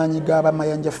amaanyi g'aba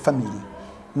Mayanja family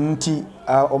nti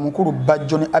omukulu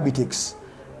Bajjo ne Abtex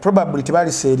probably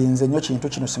tebali serinze nnyo kintu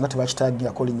kino singa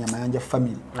tebakitagira kolinnya Mayanja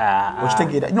family.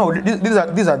 Okitegeera,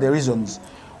 these are the reasons.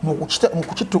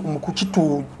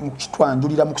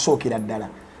 Mukitwanjulira mu kusookera ddala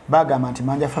bagamba nti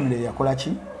Mayanja family yakola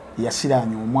ki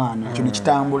yasiranya omwana ekyo ne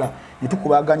kitambula ne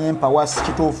tukubaganya empawasi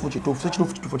kituufu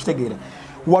kitegeera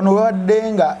wano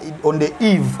wadde nga on the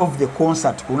eve of the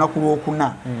concert ku lunaku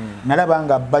lwokuna nalaba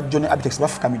nga Bajjo ne Abtex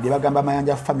bafukamidde bagamba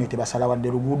Mayanja family tebasala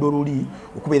wadde luguudo luli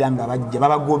okubeera nga bajja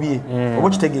babagobye oba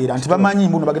kitegeera nti bamanyi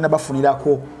mbuno bagenda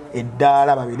bafunirako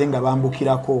eddaala babire nga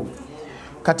bambukirako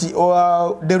kati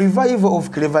the revival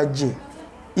of Clever J,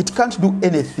 it can't do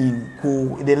anything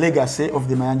to the legacy of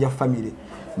the Mayanja family.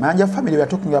 Mayanja family, we are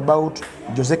talking about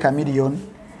Jose Chameleon,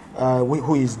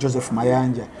 who is Joseph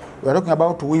Mayanja. We are talking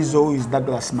about Weasel, who is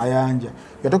Douglas Mayanja.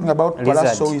 We are talking about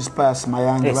Palazzo, who is Pius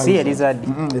Mayanja. See, Elizad.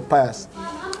 Pius.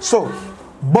 So,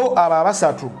 both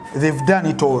Ababasatu, they've done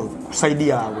it all.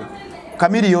 Saidiawe.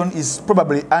 Chameleon is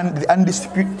probably the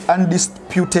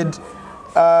undisputed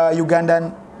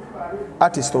Ugandan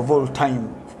artist of all time.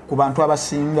 Kubantu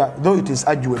abasinga, though it is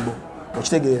arguable.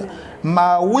 Okitegeera.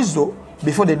 Weasel,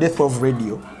 before the death of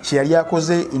radio, she yali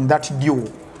yakoze in that duo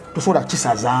tosobola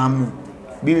kisazaamu.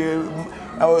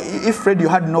 If radio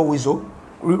had no Weasel,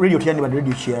 radio tiyandibadde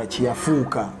radio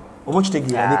kiyafuuka. Oba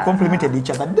okitegeera, they complemented each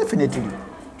other definitely.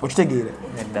 Okitegeera.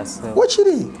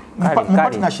 Wakiri mu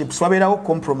partnerships wabeerawo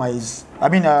compromise. I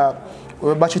mean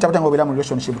bakiyita batanga obeera mu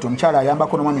relationship omukyala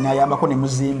ayambako n'omwami n'ayambako ne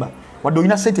muzimba wadde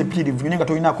olina sente empitirivu nga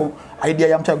tolinako idea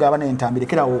ya mukyala gaba n'entambi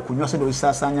lekerawo okunywa sente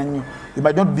ozisaasanya nnyo. You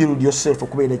might not build yourself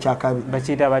okubeera ekyakabi.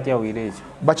 Bakiyita batya wire ekyo?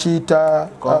 Bakiyita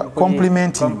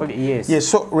complementing. Yes,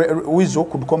 so Weasel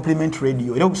could complement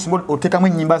radio. Era okusinga oteekamu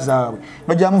ennyimba zaabwe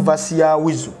nojjamu vasi ya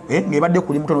Weasel ng'ebadde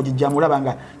kuli muto n'ogijjamu olaba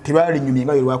nga tebalinyumye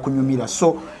nga bwe lwakunyumira.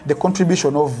 So the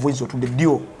contribution of Weasel to the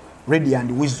duo Radio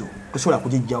and Weasel tosobola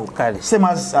kugijjawo. Same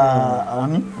as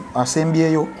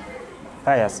asembyeyo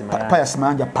Pius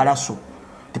Mayanja Palazzo.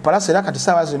 Ti Palazzo era kati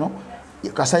saawa zino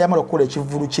kasaya amala okukola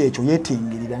ekivulu kyekyo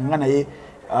yeetingirira nga naye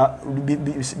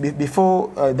before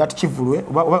that kivulu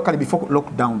kale before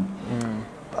lockdown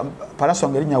Palazzo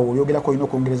ng'erinnya w'olyogerako olina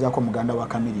okwongerezaako muganda wa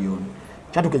Chameleon.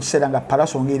 Kyatuka ekiseera nga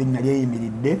Palazzo ng'erinnya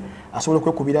lyeyimiridde asobola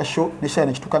okwekubira show nekyala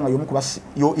nekituuka nga y'omu kuba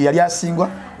yali asingwa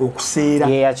okuseera.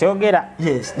 Yakyogera.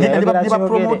 Yes. Ne ba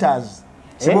promoters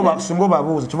singa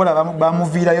obabuuza kibola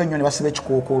bamuviirayo nnyo ne basiba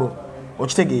ekikookolo.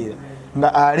 Okitegeera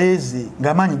nga aleeze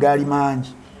ng'amaanyi gaali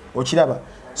mangi. Okiraba.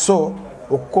 So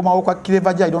okukomawo kwa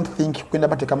Clever J, I don't think kwenda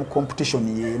bateeka mu competition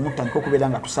y'emu tandika okubeera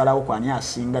nga tusalawo kwani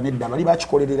asinga nedda bali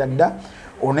bakikolerera dda.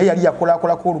 Ono yali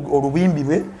yakolakolako olubimbi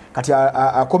bwe kati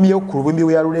akomyeyo ku lubimbi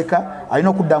we yaluleka alina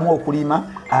okuddamu okulima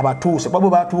abatuuse babo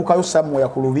batuukayo somewhere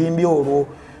ku lubimbi olwo.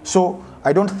 So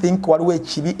I don't think waliwo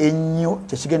ekibi ennyo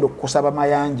kyekigenda okukosa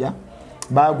Abamayanja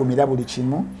baagumira buli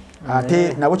kimu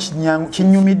ate nabo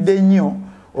kinyumidde nnyo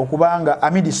okubanga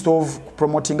amidst of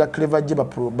promoting Clever J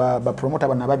bapromota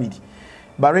bana babiri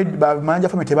Mayanja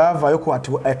family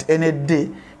tebavaayo at any day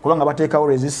kubanga bateekawo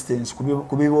resistance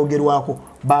ku bibogerwako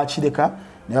bakireka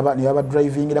ne baba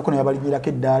driving erako ne babalinyirako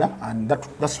eddaala and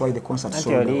that's why the concert so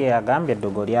oli agambye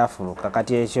eddogo lyafuluka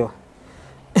kati ekyo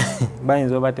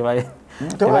bayinza oba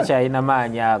tebakyalina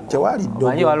maanyi ago.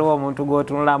 Omanyi waliwo omuntu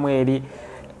g'otunulamu eri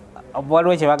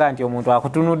waliwo kyebaga nti omuntu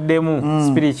akutunuddemu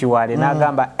spiritual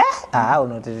n'agamba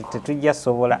ono tetujja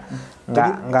sobola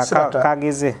nga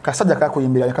kageze. Kasajja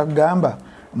kakuyimbira ne kagamba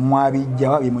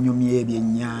mwabijja bimunyumya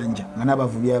ebyennyanja nga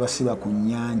n'abavubi abasiba ku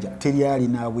nnyanja teryali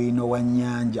na bwino wa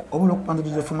nnyanja obola okupanga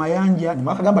Joseph Mayanja ne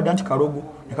bakagamba dda nti kalogo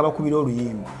ne kabakubira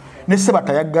oluyimba ne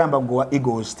Sebata yagamba gwa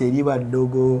Eagles teri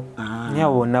baddogo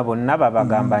nyawo bonna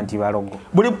babagamba nti balogo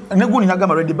buli ne gundi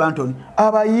nagamba Red Banton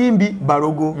abayimbi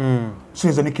balogo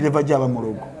sinza ne Clever J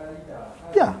abamulogo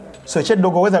so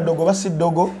ekyeddogo weza ddogo basi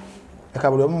ddogo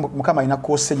ekabuli mukama ina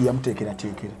koseri yamuteekera.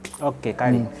 Okay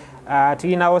kale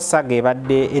tulinawo saga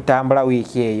ebadde etambula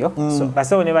wiiki eyo so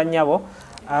basawo ne bannyabo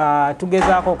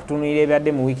tugezaako okutunuulira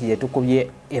ebadde mu wiiki gyetukubye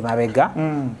emabega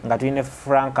nga tulina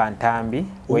Frank Ntambi,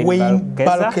 Wayne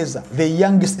Balkeza, the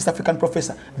youngest East African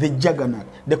professor, the juggernaut,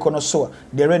 the connoisseur,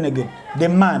 the renegade, the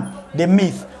man, the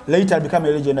myth, later become a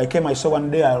legend. I saw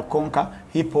one day I'll conquer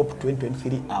hip hop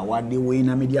 2023 award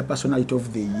winner media personality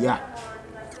of the year.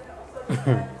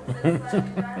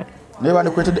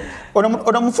 Never created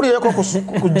on mufuri yako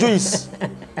ku juice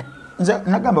nza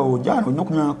nagamba ojano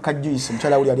nyokunya ka juice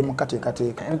mchala uli ali mukate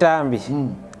kateeka Ntambi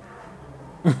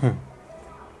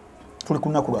tuli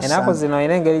kunaku lwa enako zino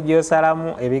ine engeri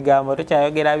gyosalamu ebigambo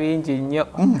tokyayogera bingi nnyo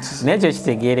nekyo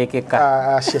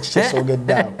kitegerekeka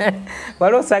kikisogedde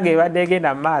waliwo osaga ebadde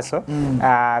egenda mu maaso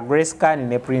Grace Can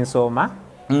ne Prince Oma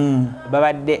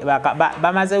babadde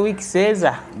bamaze wiiki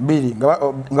seeza bbiri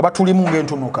nga batulimu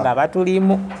ng'entunuka nga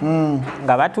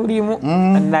batulimu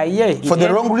naye for the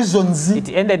wrong reasons it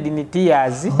ended in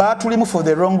tears batulimu for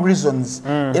the wrong reasons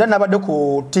era nabadde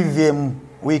ku TVM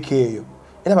wiiki eyo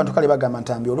era abantu kale bagamba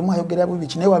Ntambi olumu ayogera bubi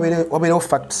kine wabeerewo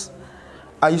facts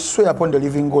I swear upon the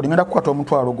living God ngenda kukwata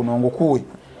omutwalo guno ngukuwe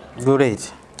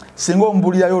great singa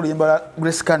ombulirayo oluyimba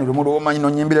Grace Can lumu lwomanyi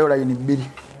nonyimbirayo layini bbiri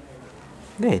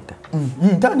Data.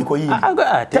 Tandiko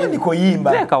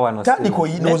yimba. Tandiko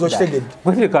nozo kitegedde.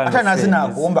 Ata nazina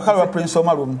agomba kale wa Prince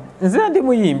Omarum. Nzira ndi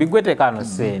muyimbi gwete kano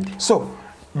sente. So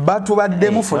batu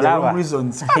baddemu for the wrong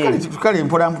reasons. Kale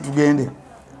mpola tugende.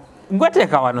 Gwete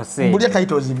kawano sente. Mbulya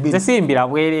titles bbiri. Zesimbira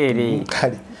bwerere.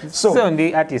 Kale. So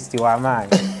ndi artist wa maani.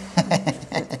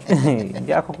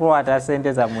 Njako kwata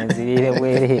sente za mwenzirire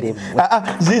bwerere.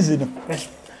 Zizino.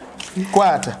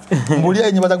 Kwata. Mbulya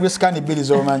enyiba za Grace Can bbiri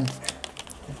zomanyi.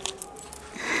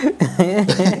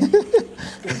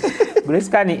 Grace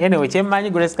Can anyway chemanyi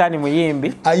Grace Can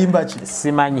muyimbi ayimba ki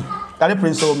simanyi ale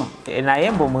Prince Oma na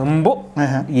yembo mumbu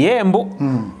yembo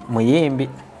muyimbi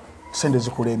sende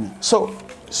zikulemi so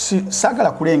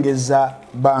sagala kulengeza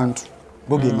bantu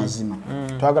boge mazima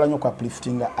twagala nyo ku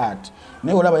uplifting art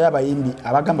naye olaba yabayimbi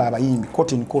abagamba abayimbi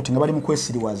quote nga bali mu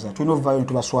kwesiriwaza tulina ovayo ne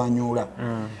tubaswanyula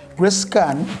Grace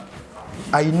Can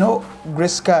I know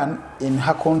Grace Can in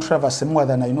her controversy more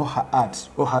than I know her art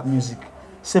or her music.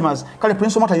 Same as kale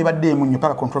Prince Omata yibadde munyo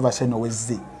paka controversy no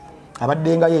wezze.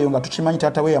 Abadde nga yeyo nga tukimanyi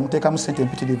tata we yamuteka mu sente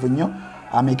mpitirivu nnyo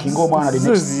amakingo omwana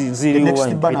the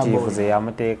next banner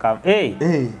yamuteka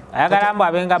ayagala mbo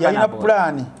abenga banner yana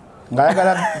plan nga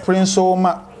ayagala Prince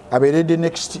Oma abere the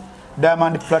next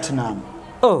Diamond Platinum.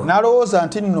 Nalowooza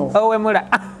nti nno owemula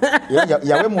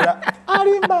yawemula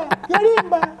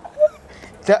yalimba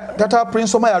Tata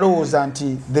Prince Oma yalowooza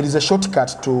nti there is a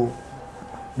shortcut to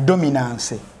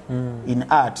dominance in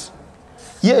art.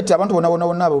 Yet abantu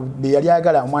bonna be yali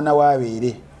agala omwana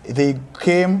wabeere. They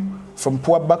came from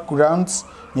poor backgrounds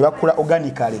ne bakula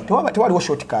organically. Tewaliwo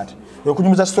shortcut.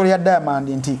 Okunyumiza story ya Diamond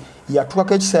nti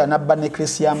yatuukako ekiseera nabba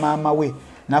necklace ya maama we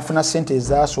nafuna sente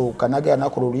ezasooka nagera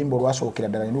nakola oluyimba olwasookera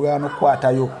ddala ne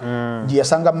n'okukwatayo gye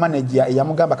yasanga manager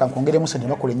eyamugamba kankongeremu sente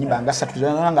bakola ennyimba nga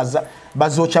 3 nga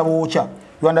bazoocha bookya.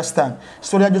 You understand?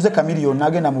 Story ya Jose Chameleone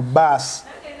nagenda mu bus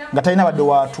nga talina badde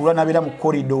watula nabeera mu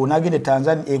corridor nagenda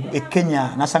Tanzania Kenya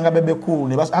nasanga Bebe Cool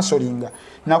ne asolinga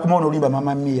nakumona olimba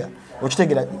Mama Mia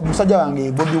okitegera musajja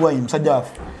wange bobiwine musajja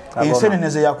wafu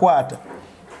enseneneze yakwata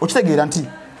okitegera nti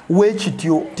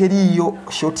wekityo teriyo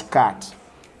shortcut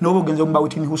n'obugenzo mba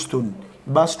Whitney Houston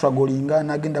bus strugglinga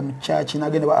nagenda mu church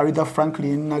nagenda wa Aretha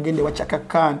Franklin nagenda wa Chaka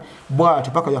Khan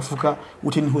bwatu paka yafuka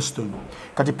Whitney Houston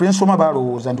kati Prince Oma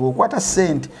balowooza nti okwata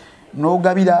sente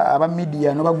n'ogabira aba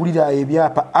media n'obagulira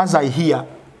ebyapa as I hear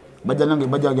bajja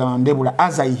ndebula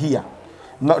as I hear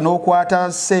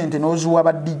n'okwata sente n'ozuwa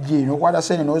ba DJ n'okwata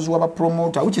sente n'ozuwa ba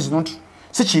promoter which is not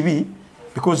si kibi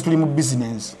because tuli mu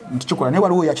business ntikikola naye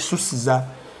waliwo yakisusiza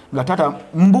nga tata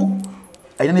mbu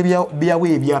ayina ne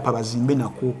byawe ebyapa bazimbe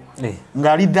nako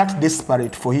nga ali that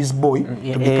desperate for his boy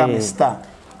to become a star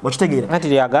wakitegeera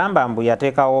nati yagamba mbu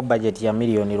yateekawo budget ya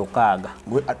milioni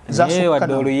 600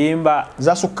 wadde oluyimba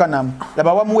zasukana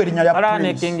laba wamuwa erinnya lya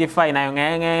Prince King Fine nayo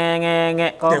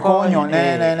ngenge tekonyo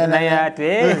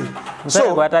ate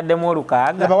so gwataddemu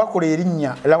olukaga laba wakola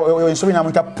erinnya ensobi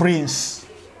namuyita Prince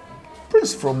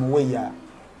from where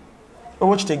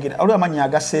wakitegeera olwo amannya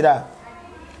agasera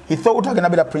he thought agenda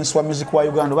bela Prince wa music wa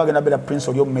Uganda bagenda bela Prince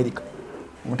oli America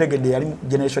mutegedde yali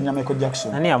generation ya Michael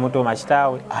Jackson nani amutoma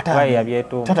kitawe waye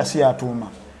yabyetuma tata si atuma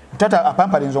tata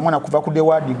apampalinzo omwana kuva ku the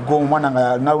word go omwana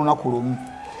nga naluna kulumu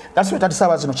that's why tata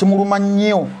sawa zino kimuluma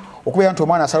nnyo okubeera nti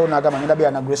omwana asalo n'agamba ngenda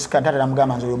bela na Grace Can tata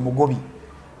namugamba nze oyo mugobi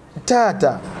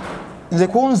tata nze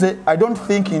kunze I don't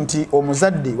think nti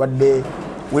omuzadde wadde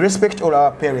we respect all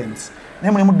our parents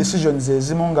naye mulimu decisions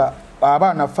ezimu nga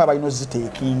abaana ffe abalina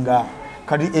oziteekinga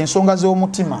kadi ensonga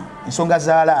z'omutima ensonga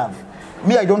za love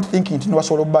me I don't think nti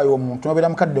niwasobola obbayo omuntu nobeera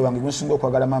mukadde wange gwensinga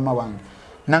okwagala maama wange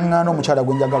naŋŋaana omukyala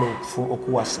gwe njagala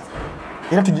okuwasa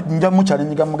era nja mukyala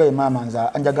nyiga mugaye maama nze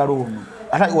njagala ono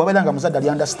ate wabeera nga muzadde ali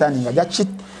understanding ajja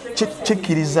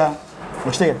kikkiriza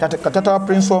tata wa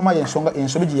Prince Oma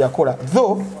ensobi gye yakola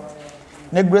though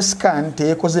ne Grace Can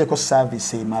teyekozeeko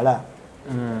service emala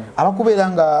abakubeera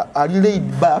nga ali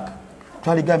laid back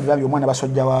twaligambye bambi omwana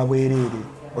basojja wa bwereere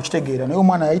okitegeera naye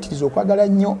omwana yayitiriza okwagala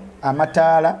nnyo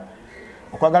amataala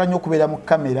okwagala nnyo okubeera mu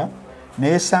kamera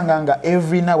naye sanga nga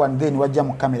every now and then wajja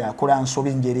mu kamera akola nsobi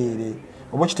njereere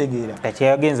oba kitegeera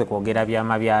ekyagenze kwogera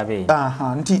byama byabe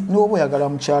nti n'oba oyagala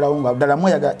mukyala wo nga ddala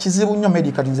mweyaga kizibu nnyo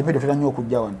medical nze medio tera nnyo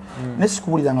okujja wano naye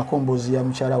sikubuliranga komboozi ya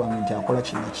mukyala wange nti akola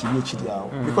kino kibi ekiri awo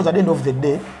because at the end of the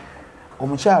day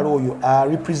omukyala oyo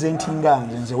representinga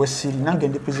nze wesiri nange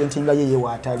representinga yeye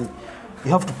waatali.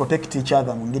 You have to protect each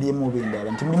other mu ngeri emu oba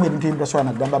endala nti mulimu ebintu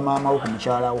ebitasobola nagamba maama wo ku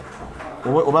mukyala wo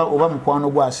oba mukwano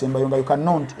gwasembayo nga you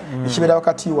cannot ekibeera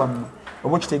wakati wammwe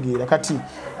oba okitegeera kati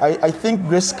I think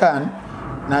Grace Khan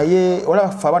naye olaba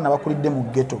ffe abaana bakulidde mu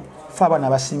ghetto ffe abaana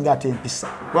abasinga ate empisa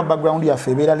kuba background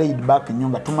yaffe ebeera laid back nnyo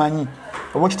nga tumanyi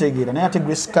oba okitegeera naye ate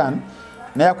Grace Khan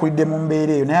naye akulidde mu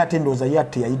mbeera eyo naye ate ndowooza ye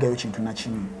ate yayigayo kintu na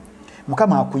kimu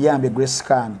mukama akuyambe Grace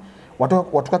Khan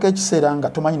watukako ekiseera nga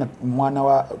tomanyi mwana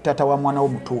wa tata wa mwana wo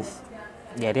mutuufu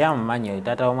yali amumanyi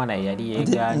tata wa mwana yali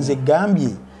yeeganye nze gambye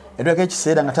etukako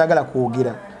ekiseera nga tagala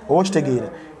kwogera oba okitegeera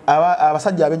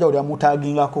abasajja abenjawulo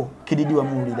bamutaagingako kididi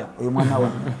wamuwulira oyo mwana wa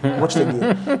oba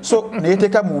okitegeera so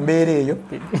neyeteeka mu mbeera eyo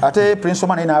ate Prince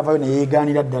Omar naye naavaayo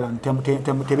neyeegaanira ddala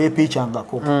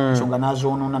tebeepiikyangako ensonga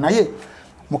n'azoonoona naye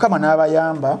mukama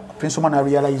n'abayamba Prince Omar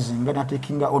n'arealizinga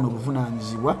n'ateekinga ono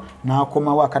obuvunaanyizibwa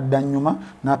n'akomawo akaddannyuma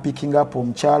n'apiikinga up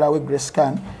omukyala we Grace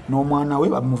Khan n'omwana we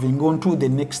moving on to the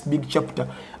next big chapter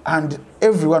and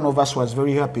every one of us was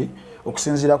very happy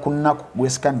okusinziira ku nnaku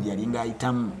Grace Khan yalinga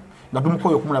ayitamu nga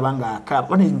tumukoyo okumulaba nga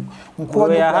akaaba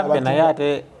naye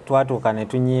ate twatuuka ne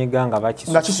tunyiiga nga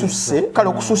kisusse kale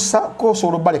okusussa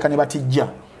kosobola obbaleka ne batijja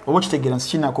oba okitegeera nsi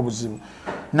kinaako buzibu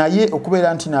naye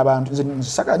okubeera nti n'abantu nze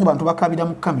nsagala nnyo bantu bakabira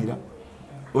mu kamera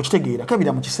okitegeera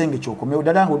kabira mu kisenge kyokomewo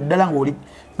ddala ng'oli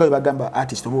nga bwe bagamba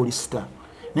artist oba oli star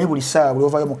naye buli ssaawa buli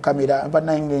ovaayo mu kamera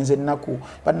bannange ngenze ennaku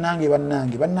bannange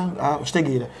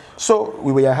okitegeera so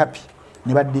we were happy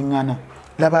ne baddiŋŋana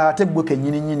laba ate gwe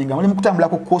kennyini nga muli mu kutambula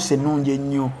ku koosi ennungi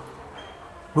ennyo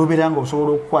lwobeera nga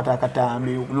osobola okukwata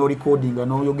akatambi n'olikodinga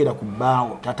n'oyogera ku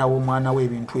bbaawo tata w'omwana we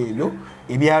ebintu ebyo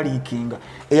ebyaliikinga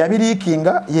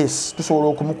eyabiriikinga yes tusobola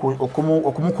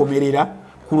okumukomerera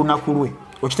ku lunaku lwe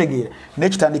okitegeera naye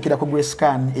kitandikira ku Grace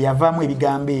Khan eyavaamu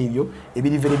ebigambo ebyo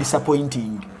ebiri very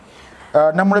disappointing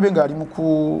namulabe ng'ali mu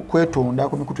kwetonda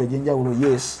ku mikutu egy'enjawulo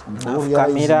yes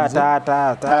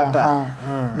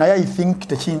naye I think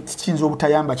tekiyinza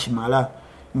obutayamba kimala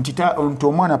nti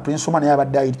omwana Prince Omar naye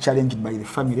abadde challenged by the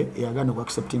family eyagaana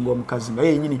okuaccepting omukazi nga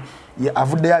yenyini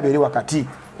avuddeyo abeere wakati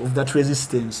of that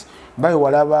resistance ngawe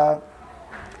walaba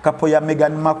kapo ya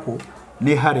Meghan Markle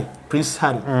ne Harry Prince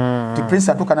Harry ti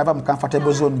Prince atuuka nava mu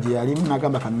comfortable zone gye yalimu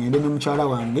n'agamba kangende ne mukyala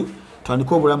wange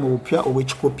tandika obulamu obupya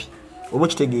obw'ekikopi oba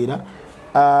okitegeera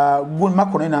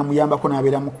Markle naye n'amuyambako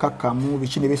n'abeera mukkakkamu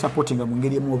biki ne beesupportinga mu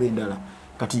ngeri emu oba endala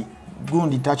kati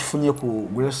gundi takifunye ku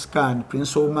Grace Khan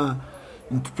Prince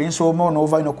Omar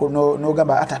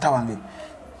n'ogamba atata wange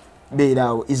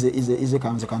beeraawo ize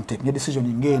kanze kantake ne decision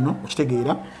ng'eno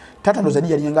okitegeera tata ndowooza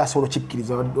niyo yalinga asobola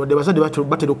okikkiriza wadde bazadde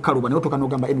batera okukaluba naye otuuka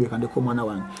n'ogamba anyway kandeko omwana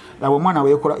wange laba omwana we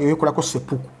yeekolako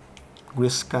sepuku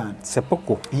Grace Khan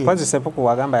sepuku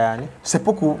wagamba yani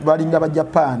sepuku balinga ba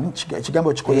Japan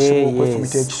ekigambo kikolesebwa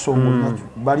okwefumita ekisongo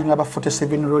balinga ba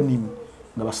 47 Ronin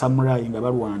nga basamurai nga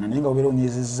balwana naye nga obeera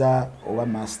onyezezza oba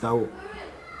master wo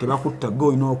tebakutta go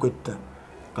olina okwetta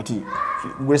kati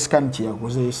Grace Khan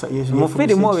kyeyakoze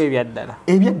mufirimu oba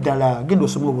ebyaddala genda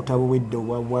osoma obutabo bwedda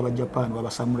obwa Japan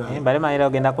bwabasamurai balemayira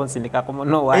ogenda kunsindikako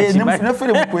muno wakimane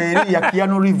firimu kweri ya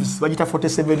Keanu Reeves bagita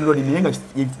 47 Ronin naye nga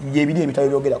yebiri ebitabo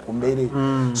byogera ku mbeere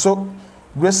so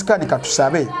Grace Khan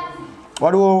katusabe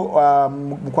waliwo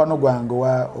mukwano gwange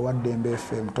owa Dembe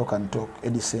FM Talk and Talk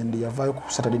Edison yavaayo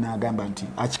ku Saturday n'agamba nti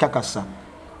akikakasa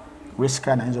Grace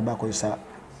Khan ayinza obakozesa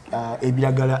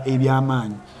ebiragala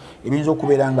ebyamaanyi ebiyinza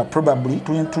okubeera nga probably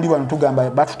tuli wano tugamba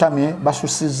batutamye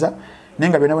basusiza naye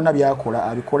nga byonna byakola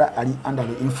abikola ali under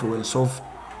the influence of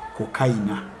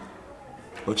cocaine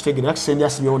okitegeera kisendi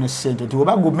asibyewo ne ssente nti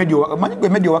oba omanyi gwe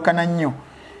media wakana nnyo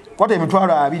kwata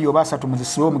emitwalo 2 oba 3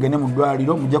 muzisibe omugende mu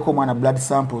ddwaliro mujjako omwana blood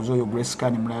samples oyo Grace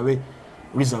Khan mulabe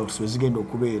results wezigenda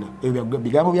okubeera ebyo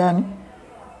bigambo byani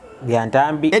Bya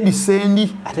Ntambi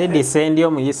Edisendi ate Edisendi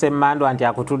omuyise mmando anti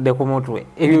akutudde ku mutwe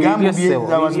bigambo bye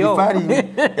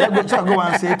chago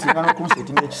wanseti ngano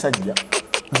kunseti n'ekisajja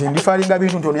nze ndifalinga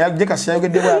bintu ntono yagje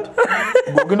kasiyayogedde bwati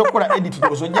gogenda okukola edit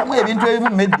ozojjamu ebintu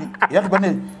ebimu medi era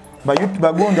tugane ba YouTube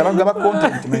bagonda bagaba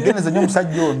content megeneza nnyo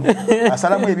omusajja ono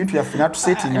asalamu ebintu yafuna tu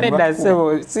setting neda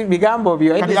sebo si bigambo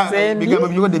byo Edisendi bigambo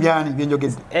byogedde byani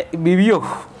byenjogedde bibyo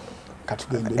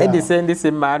katugendera Edisendi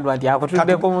simmando anti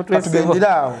akutudde ku mutwe sebo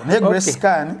katugendera naye Grace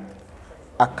Khan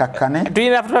akakane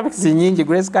tulina topics nyingi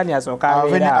Grace Kani asoka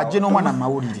avena ajje n'omwana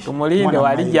mawulire tumulinde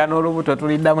walijja n'olubuto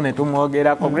tuliddamu ne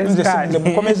tumwogerako Grace Kani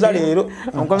mukomeza leero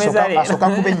asoka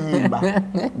kuba ennyimba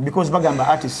because bagamba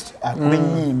artist akuba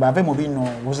ennyimba ave mu bino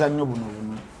buzannyo buno.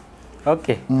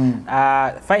 Okay.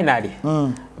 Finally,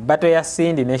 battle ya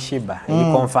Cindy ne Shiba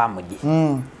confirmed.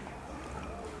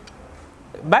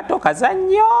 Battle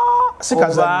kazanyo si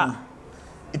kazanyo.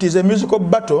 It is a musical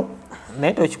battle.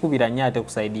 Naito chikubira nyate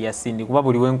kusaidia Cindy kuba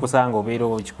buli wenkusanga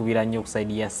obero chikubira nnyo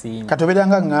kusaidia Cindy.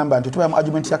 Katoberanga ngamba nti tuba mu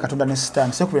argument ya Katonda ne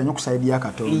Satan sekubira nnyo kusaidia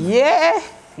Katonda. Yeah,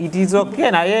 it is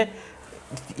okay naye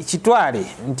kitwale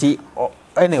nti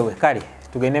anyway kale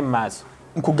tugende maaso.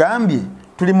 Nkugambye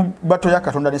tuli mu battle ya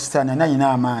Katonda ne Satan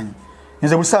anyina amaanyi.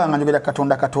 Nze busaba nga njogera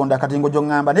Katonda kati ngojo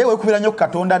ngamba naye wekubira nnyo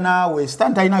Katonda naawe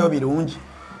Satan talinayo birungi.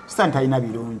 Satan talina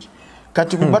birungi.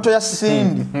 Kati ku battle ya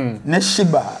Cindy ne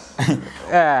Shiba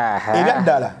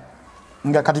ebyadala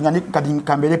nga kati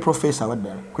kambere professor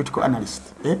waddala critical analyst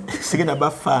sigenda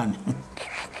bafani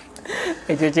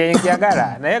ekyo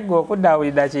kyenjagala naye gwe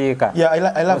okuddaawulira kiika. Yeah,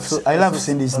 I love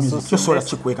Cindy's music. Kyosobola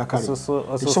kikweka kale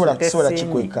kisobola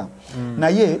kikweka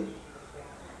naye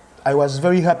I was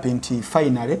very happy nti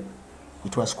finally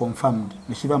it was confirmed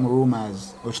ne Shiba mu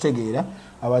rumors okitegeera.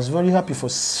 I was very happy for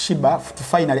Shiba to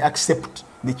finally accept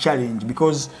the challenge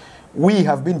because we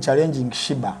have been challenging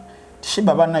Shiba.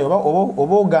 Shiba banayo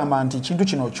oba ogamba nti kintu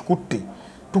kino kikutte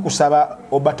tukusaba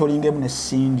obatolinge ne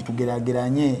Cindy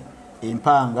tugerageranye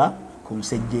empanga ku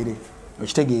musejjere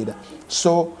okitegeera.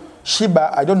 So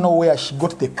Shiba, I don't know where she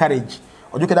got the courage.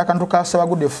 Ojukira kantu ka saba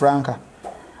good Franka.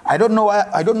 I don't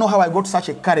know how I got such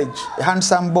a courage. A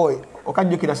handsome boy.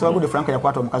 Okajukira saba good Franka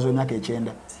yakwata omukazi w'emyaka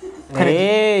 9.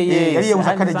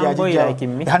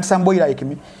 Handsome boy like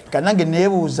me. Kanange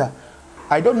nebuuza.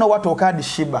 I don't know what okadi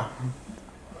Shiba.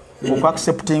 Oku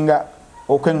accepting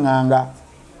okenganga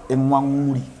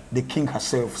emwanguli the king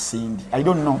herself Cindy. I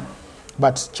don't know.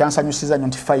 But chance anyusiza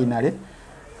nti finally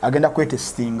agenda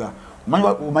kwetestinga.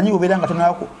 Umanyi oberanga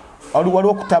tonako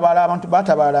waliwo kutabala abantu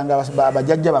batabalanga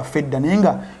abajjajja bafedda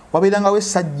nenga waberanga we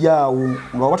sajjaawo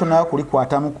nga watu nayo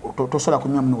kulikwatamu tosola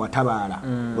kunywa muno watabala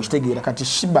okitegeera. Kati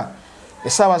Shiba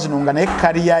esawa zino nga naye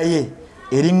kariya ye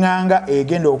eringanga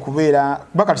egenda okubeera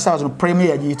bakati sawa zino prime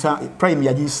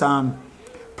yagisamu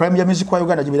prime ya music wa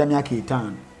Uganda gibera myaka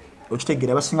 5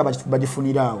 okitegeera basinga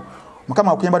bagifuniraawo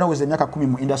mukama okuyamba n'oweza emyaka 10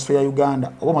 mu industry ya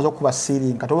Uganda oba mazo kuba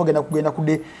sealing kati ogenda kugenda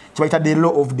kude kibaita the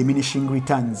law of diminishing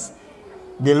returns,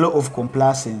 the law of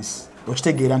complacence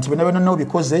okitegeera nti bena no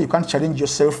because you can't challenge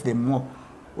yourself the more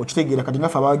okitegeera kati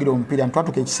ngafa abawagira omupiira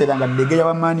ntwatuka ekiseera nga degeya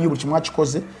wa mani buli kimwa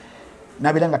kikoze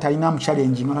nabiranga talina mu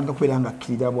challenge nga kuberanga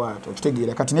kirira bwato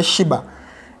okitegeera. Kati ne Shiba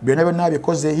byonna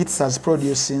bikoze hits has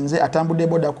producing atambudde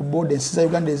boda ku board ensiza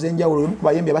Uganda ezenjawulo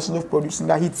kubayembe abasinze of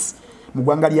producing hits mu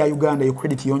gwanga lya Uganda yo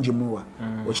credit yonje muwa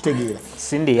okitegeera.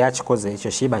 Cindy yakikoze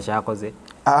ekyo Shiba kyakoze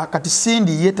kati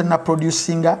Cindy yeta na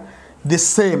producing the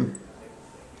same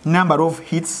number of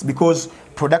hits because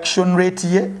production rate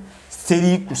ye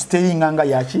steady nganga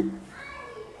yachi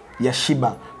ya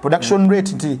Shiba production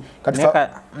rate nti kati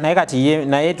naye kati ye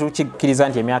naye tukikiriza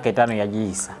nti emyaka 5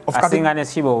 yagiyisa asinga ne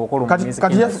Shiba obukulu mu music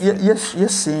kati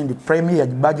yes Cindy premier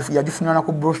yagifunana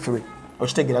ku brochure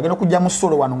okitegeera agenda kujja mu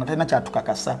solo wano nga talina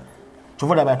kyatukakasa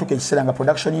tuvola bayatuka ekiseera nga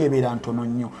production ye ebeera ntono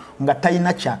nnyo nga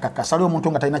talina kyakakasa ali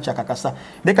omuntu nga talina kyakakasa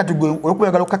leka tugwe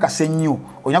okuyagala okukakasa ennyo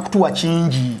olina kutuwa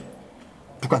kingi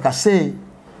tukakase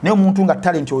naye omuntu nga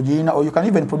talent ogirina or you can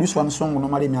even produce one song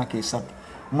nomala emyaka 3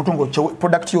 omuntu ngo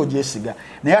product yo gyesiga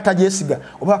naye atagyesiga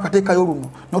oba akateekayo luno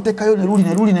noteekayo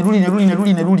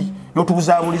neruli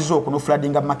notubuzaabuliza okwo no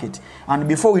flooding market and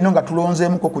before we know nga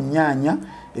tulonzeemuko ku nnyanya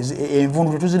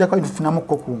envundu tetuzireko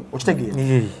tufunamuko ku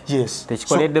okitegeera. Yes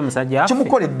tekikoledde musajja afe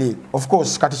kimukoledde of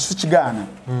course kati kikigaana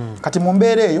kati mu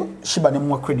mbeera eyo Shiba ne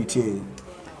muwa credit eyo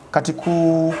kati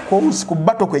ku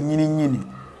battle kwennyini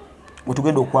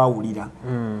otugenda okwawulira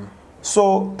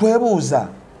so twebuuza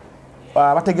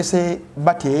bategese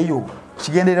bateeyo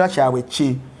kigenderera kyabwe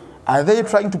ki. Are they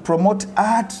trying to promote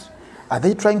art? Are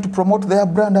they trying to promote their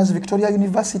brand as Victoria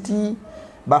University?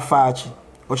 Bafachi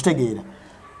okitegeera.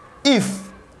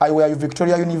 If I were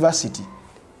Victoria University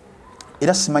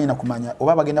era simanyi na kumanya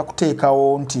oba bagenda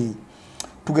kuteekawo nti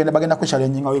bagenda ku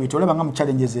challenge ngawe bitole banga mu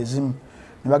challenges ezimu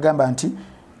ne bagamba nti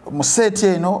mu set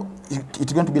eno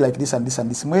it's going to be like this and this and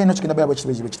this mweno kigenda bya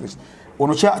bwekitwe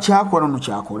ono kyakola ono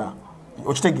kyakola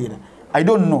okitegeera. I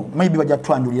don't know, maybe bajja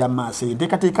twanjulira maaso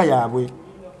teekateeka yaabwe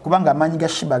kubanga amanyi ga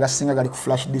Shiba gasinga gali ku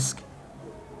flash disk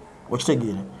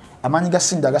okitegeera. Amanyi ga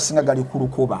Cindy gasinga gali ku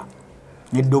lukoba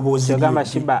n'eddoboozi gamba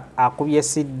Shiba akubye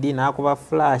CD n'akuba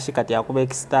flash kati akuba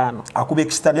external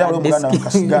ya omuganda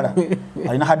kasigala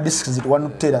alina hard disks zit 1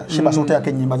 tera shiba sote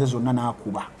yake nyimba ze zonna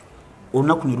nakuba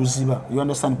olunaku ne luziba you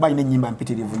understand kuba ine nyimba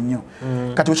mpitirivu nnyo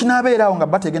kati okinabeerawo nga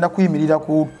bate egenda kuyimirira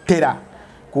ku tera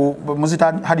ku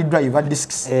muzita hard drive hard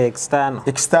disks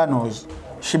externals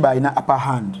shiba ina upper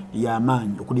hand ya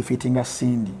manyi okudefeatinga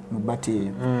Cindy mu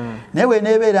bate newe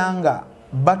neberanga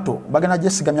bato bagana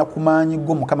jesigamya kumanyi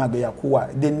go mukama ge yakuwa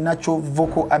the natural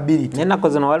vocal ability nena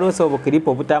kozino waliwo so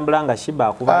bukilipo butambulanga shiba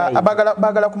akuba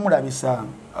bagala kumulabisa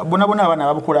bona abana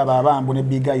babukola babambo ne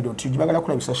big guide don't bagala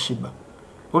kulabisa shiba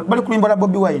bali kulimba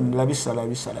bobiwine labisa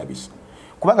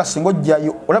kubanga singo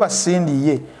jjayo olaba Cindy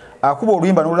ye akuba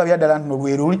oluyimba n'olulabya ddala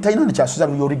n'olwero olitayina ne kyasuza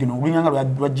lu original olunyanga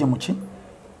lwajje muki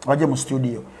wajje mu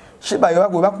studio shiba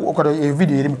yo bakukola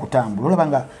video eri mu kutambula olaba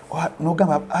nga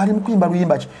n'ogamba ali mu kuyimba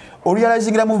luyimba ki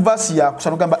oluyalazingira mu verse ya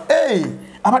kusana ogamba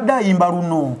abadde ayimba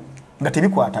luno nga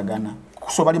tebikwatagana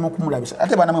so bali mu kumulabisa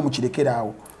ate bana mwe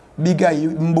mukirekeraawo bigayi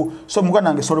mbu so mugana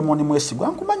nange Solomon Mwesigwa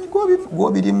nkumanyi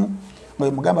gobirimu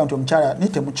mwe mugamba nti omukyala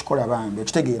nite mukikola bambe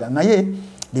okitegeera naye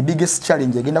the biggest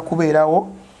challenge egenda kubeerawo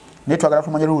netwagala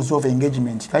kumanya rules of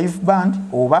engagement live band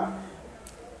oba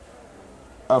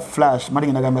flash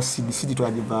mali ngagamba CD to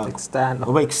advert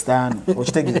external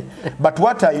okitegeera but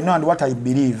what I know and what I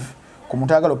believe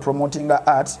kumutagalo promoting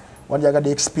art wanjaga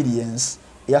the experience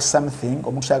ya something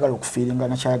omukyagala okufeelinga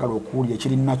na kyagala okulya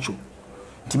kiri nacho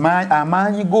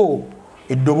amanyi go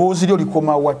eddobozi lyo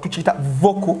likoma wa tukita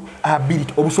vocal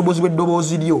ability obusobozi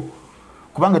bw'eddobozi lyo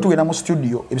kubanga tugenda mu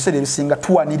studio ebiseera ebisinga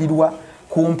tuwanirirwa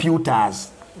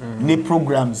computers ne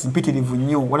programs mpitirivu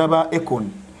nnyo walaba Econ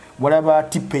walaba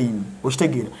T-Pain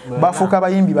okitegeera bafuuka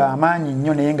abayimbi ba amaanyi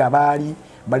nnyo naye nga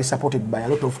bali supported by a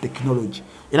lot of technology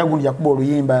era gundi yakuba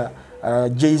oluyimba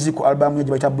Jay-Z ku album ye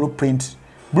bayita Blueprint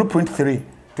 3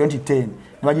 2010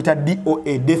 nibagita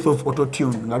DOA Death of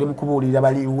Autotune ngali mukubulira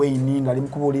bali Wayne ngali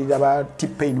mukubulira ba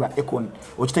T-Pain ba Econ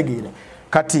okitegeera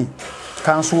kati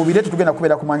kansuubire tugenda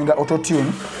kubeera kumanyinga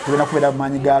autotune tugenda kubeera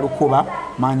kumanyinga lukoba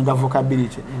manyinga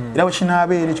vocability era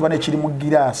wekinabeere kibane kiri mu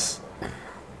glass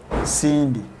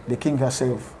Cindy the king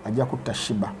herself ajja kutta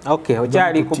shiba okay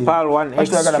okyali ku Pal 1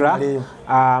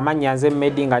 extra manyanze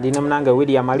medi nga dine munange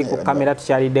William ali ku kamera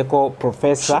tukyaliddeko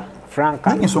Professor Frank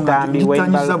Ntambi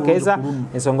webalokeza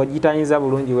ensongo gitanyiza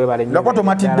bulungi webale nnyo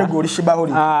automatic dego oli shiba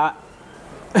oli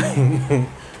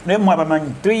nemwa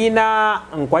bamanyi tuyina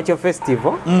Nkwacho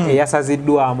festival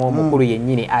eyasaziddwamu omukulu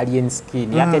yennyini Alien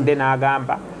Skin yakedde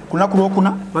n'agamba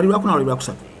kulokuna bali lwakuna bali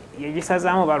lwakusatu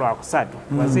yegisazaamu ba lwakusatu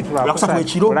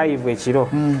wazitulwakusatu live ekiro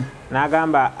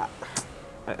n'agamba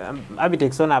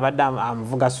Abtex ona abadde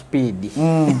amuvuga speed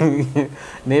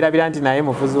neerabira nti naye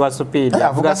muvuzi wa speed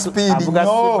avuga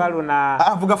Subaru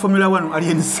avuga Formula 1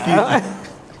 Alien Skin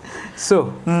so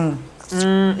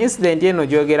incident eno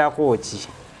gyogerako ki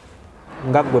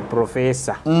nga gwe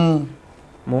Professor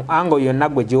mu ango yonna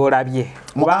gwe gyolabye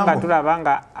kubanga tulaba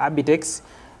nga Abtex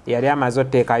yali amaze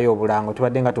oteekayo obulango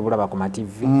tubadde nga tubulaba ku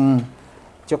ma-TV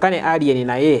kyokka ne Alien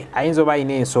naye ayinza oba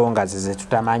alina ensonga ze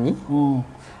tutamanyi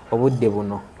obudde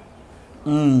buno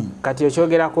kati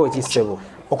okyogerako kisebo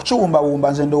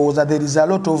okukiwumbawumba nze ndowooza there is a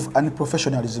lot of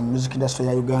unprofessionalism in music industry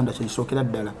ya Uganda kyekisookera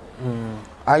ddala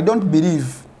I don't believe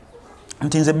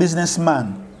nti nze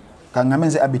businessman kangambe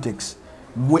nze Abtex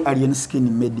gwe Alien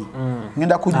Skin medi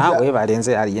ngenda kujja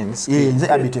webalenze Alien Skin nze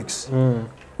Abtex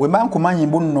wemba nkumanyi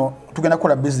mbuno tugenda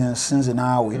kukola business nze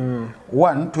naawe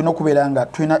one tulina okubeera nga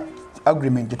tulina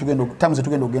agreement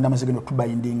tugenda ogenda mazigendo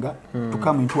tubindinga to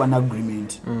come into an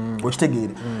agreement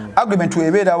okitegeere agreement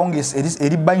webeerawo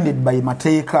eri binded by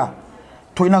mateeka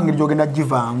tolina ngeri gyogenda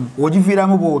givaamu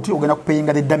ogiviiramu bwoti ogenda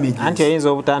kupeyinga the damages anti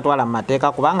oyinza obutantwala mu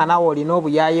mateeka kubanga naawe olina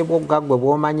obuyaye bwogaggwe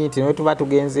bwomanyi nti nawe tuba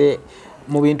tugenze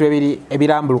mu bintu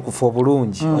ebirambulukufu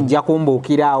obulungi ojja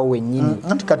kumbuukiraawo wennyini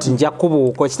nja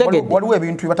kubuuka okitegedde waliwo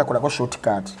ebintu batakolako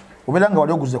shortcut obeera nga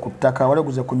wali oguze ku ttaka wali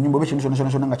oguze ku nnyumba oba ekintu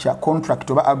kyonna nga kya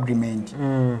contract oba agreement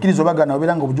kkiriza obagana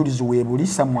obeera nga obujulizi weebuli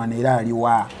someone era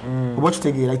aliwa oba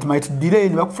okitegeera it might delay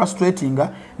ne bakufrustratinga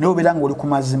naye obeera nga oli ku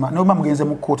mazima naye oba mugenze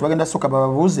mu kkooti bagenda sooka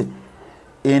bababuuze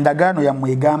endagaano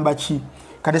yammwe egamba ki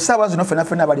kati essaawa zino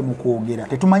ffenna bali mu kwogera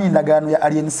tetumanyi endagaano ya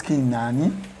Alien Skin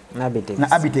naani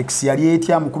na Abtex yali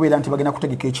etya mu kubeera nti bagenda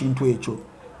kutegeka ekintu ekyo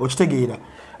okitegeera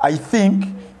I think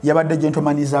yabadde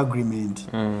gentleman's agreement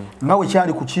nga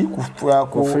wekyali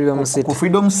ku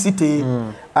Freedom City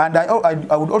and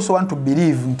I would also want to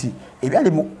believe nti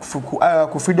ebyali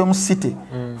ku Freedom City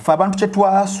fe abantu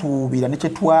kyetwasuubira ne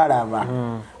kyetwalaba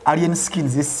Alien Skin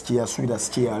zesi kyeyasuubira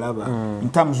si kyeyalaba in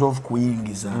terms of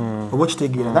kuyingiza oba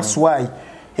okitegeera that's why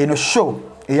eno show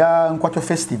eya Nkwacho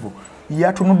Festival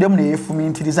yatunuddemu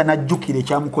neyeefumintiriza najjukira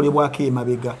ekyamukolebwako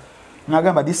emabega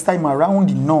n'agamba this time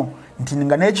around no nti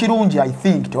nga n'ekirungi I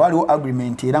think tewaliwo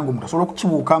agreement era ng'omuntu asobola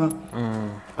okukibuukamu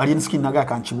Alien Skin naga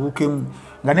kankibuukemu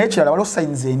nga n'ekirala waliwo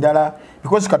signs endala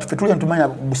because katufe tuli ntumanya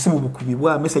busimu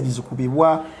bukubibwa messages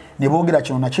zikubibwa ne boogera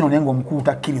kino na kino naye ng'omukulu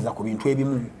takkiriza ku bintu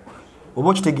ebimu oba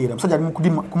okitegeera musajja ali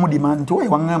kumudimanda nti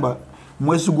waŋŋamba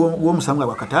mwezi gw'omusanvu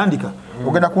bwakatandika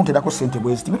ogenda kunterako ssente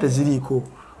bwezi timete ziriiko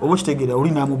oba okitegeera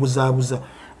oli n'amubuzaabuza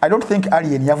I don't think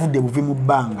Alien yavudde buvi mu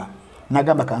bbanga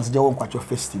n'agamba kanzijawo Nkwakyo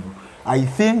Festival I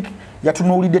think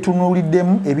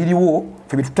yatunuuliddemu ebiriwo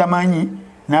fe bitutamanyi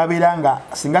n'abeera nga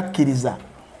singa akkiriza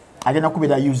agenda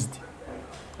kubeera used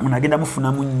ono agenda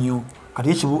mufunamu nnyo kati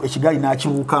ekigaali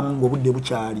n'akibuukamu ng'obudde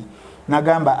bukyali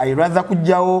n'agamba I rather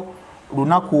kujjawo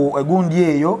lunaku egundi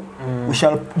eyo we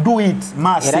shall do it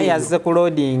mass era yazze ku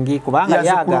loading kubanga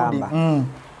yagamba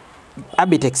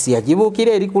Abtex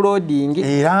yagibuukira eri ku loading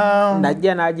era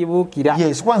najja n'agibuukira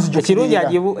ekirungi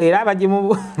era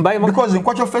abagimu because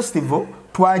Nkwakyo Festival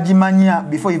twagimanya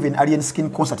before even Alien Skin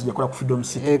concert yakola ku Freedom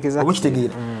City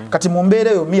obukitegeera kati mu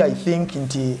mbeera eyo me I think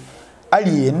nti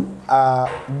Alien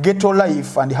ghetto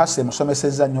life and hustle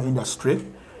musomeseza nnyo industry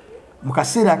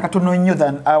mukaseera katono nnyo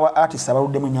than our artists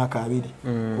abaluddemu emyaka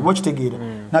 2 oba okitegeera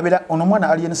nabeera ono mwana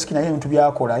Alien Skin naye ebintu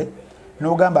byakola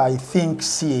n'ogamba I think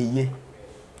si eye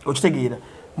okitegeera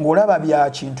ng'olaba bya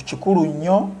kintu kikulu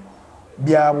nnyo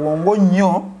bya bwongo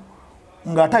nnyo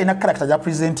ng'ate alina character ya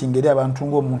presenting eri abantu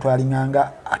ng'omuntu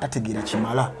alinganga atategeera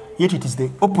kimala yet it is the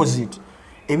opposite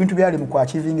ebintu byali mu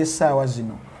kwachivinga essaawa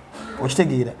zino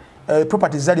okitegeera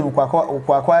properties zali mu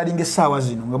kwakwalinga essaawa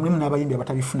zino nga mulimu n'abayimbi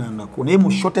abatabifunangako naye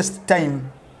mu shortest time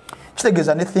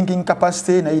kitegeeza ne thinking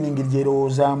capacity naye n'engeri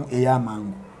gy'erowoozaamu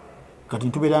ey'amangu kati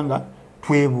ntubeera nga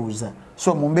twebuuza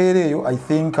so mu mbeera eyo I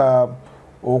think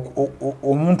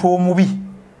omuntu omubi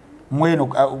mweno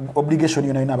obligation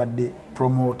yona yona abadde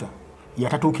promoter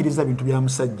yatatuukiriza bintu bya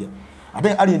musajja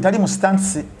ate Alien tali mu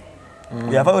stance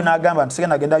yavaayo n'agamba nti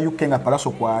sigenda agenda UK nga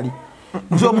palaso kwali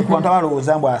nti omu ku bantu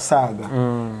abalowooza mbu asaaga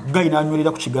gayi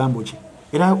n'anywerera ku kigambo kye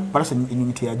era palaso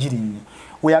ennyumi teyagirinnya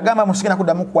we yagamba musigenda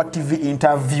kuddamu kuwa TV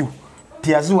interview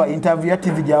teyaziwa interview ya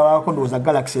TV gy'awaako ndowooza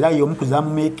Galaxy era y'omu ku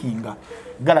zaamumakinga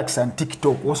Galaxy and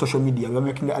TikTok or social media we are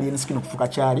making Alien Skin okufuka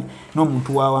kyali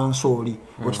n'omuntu wa wansooli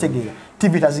okitegeera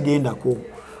TV tazigendako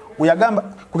uyagamba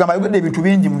kugamba yogedde ebintu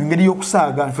bingi mu ngeri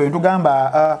y'okusaaga nfe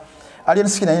tugamba Alien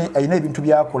Skin ayina ebintu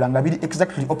byakola nga biri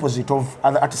exactly opposite of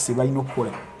other artists balina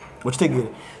okukola okitegeera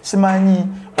simanyi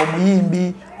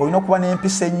omuyimbi olina okuba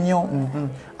n'empisa ennyo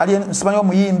Alien simanyi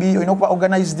omuyimbi olina okuba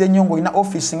organized ennyo ng'olina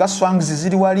office nga swangs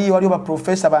ziri waliyo ba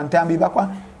professor bantambi bakwa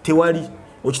tewali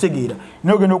okitegeera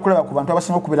naye ogenda okulaba ku bantu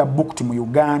abasinga okubeera booked mu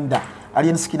Uganda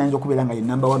Alien Skin ayinza okubeera nga ye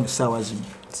number 1 essaawa zino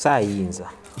saayinza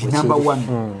number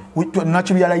 1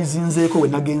 nakibyalayizinzeeko we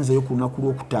nagenzeeyo ku lunaku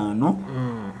lwokutaano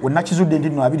we nakizudde ndi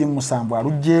no 27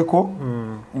 alugjeeko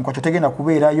Nkwakyo tegenda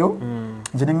kubeerayo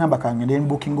nze ne ngamba kangende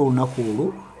booking olunaku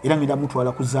olwo era ngenda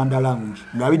mutwala ku Zanda Lounge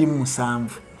nga 27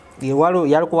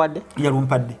 yalukuwadde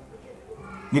yalumpadde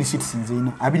neri citizens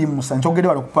ina 27 nkyogedde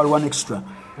wala ku Pal 1 extra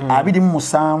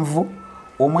 27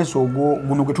 omwezi ogwo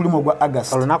guno gwe tulimu ogwa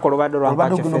August olunaku olubadde lwa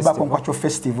Nkwakyo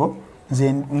Festival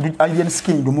nze Alien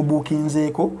Skin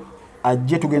ndumubuukinzeeko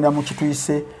ajje tugenda mu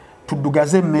kituyise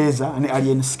tuddugaze emmeeza ne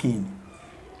Alien Skin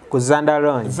ku Zanda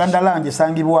Lounge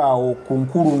esangibwawo ku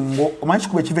nkulungo omanyi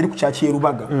kikuba ekiva eri ku kyaki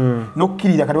erubaga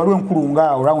n'okkirira kati waliwo enkulungo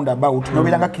awo round about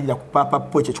n'obeera nga kkirira ku papa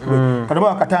po ekyo kikuba kati baba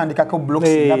wakatandikako blocks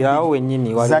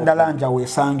Zanda Lounge awo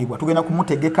esangibwa tugenda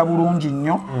kumutegeka bulungi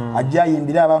nnyo ajja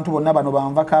ayimbira abantu bonna bano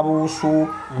banva Kabuusu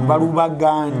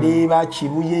Balubagande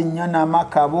Bakibuye Nyanama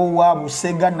Kabowa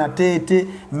Busega Nateete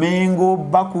Mengo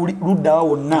Bakuli ludda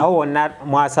wonna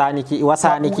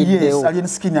wasaanikiddewo yes Alien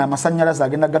Skin amasannyalaze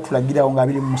agenda gatulagirawo nga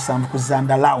 27 ku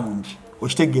Zanda Lounge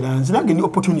okitegeera nzirage ni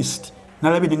opportunist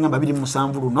nalabye ngamba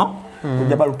 27 luno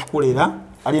kujja balutukolera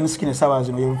Alien Skin essaawa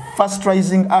zino first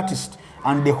rising artist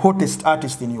and the hottest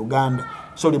artist in Uganda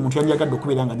so le muntu yanjagadde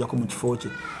okubeera nga ajjako mu kifo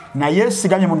kye naye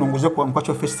siganye munongoze ku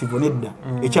Nkwakyo Festival nedda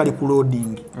ekyali ku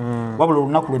loading wabula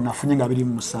olunaku lwe nafunye nga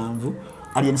 27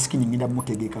 Alien Skin ngenda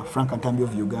mutegeka Frank Ntambi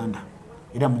of Uganda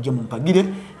era mujje mumpagire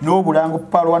n'obulango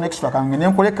Pal 1 extra kangene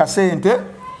nkole kasente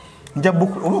nja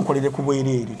book olunkolere ku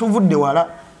bwereere tuvudde wala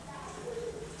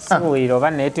sibuiro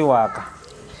ba network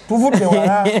tuvudde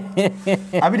wala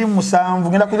 27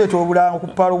 ngenda kuleeta obulango ku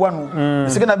Pal 1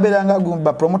 sigenda beera nga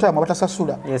gumba promoter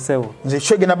abatasasula yesewo nze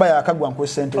kyegenda baya akagwa nkwe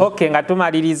sente okay nga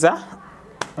tumaliriza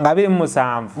nga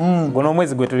 27 guno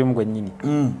omwezi gwe tulimu gwennyini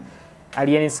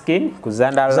Alien Skin ku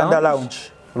Zanda Lounge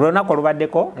lunaku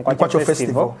olubaddeko Nkwakyo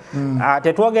Festival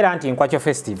tetwogera nti Nkwakyo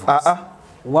Festival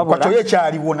Nkwakyo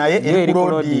yekyaliwo naye eri ku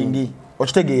loading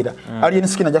okitegeera Alien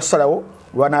skin ajja kusalawo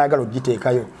lwanayagala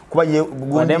ogiteekayo kuba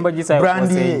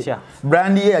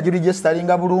brand ye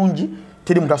yagiregisteringa bulungi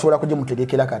teri muntu asobola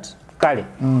kugimutegekera kati kale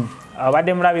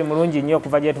abadde mulabi mulungi nnyo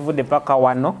okuva gye tuvudde paka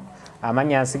wano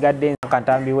amanya nsigadde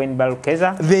Ntambi Wayne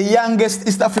Balukeza the youngest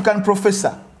East African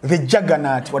professor the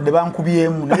juggernaut wadde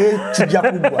bankubyemu naye kijja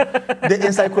kugwa the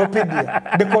encyclopedia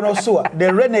the connoisseur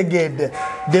the renegade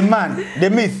the man the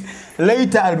myth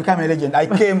later I'll become a legend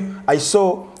I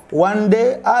saw one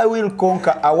day I will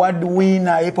conquer award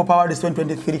winner Hip Hop Awards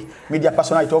 2023 media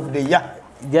personality of the year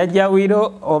Jaja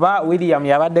Wiro oba William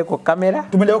yabadde ku kamera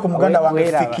tumelewo ku muganda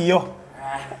wange Fikiyo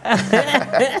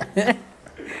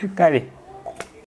kale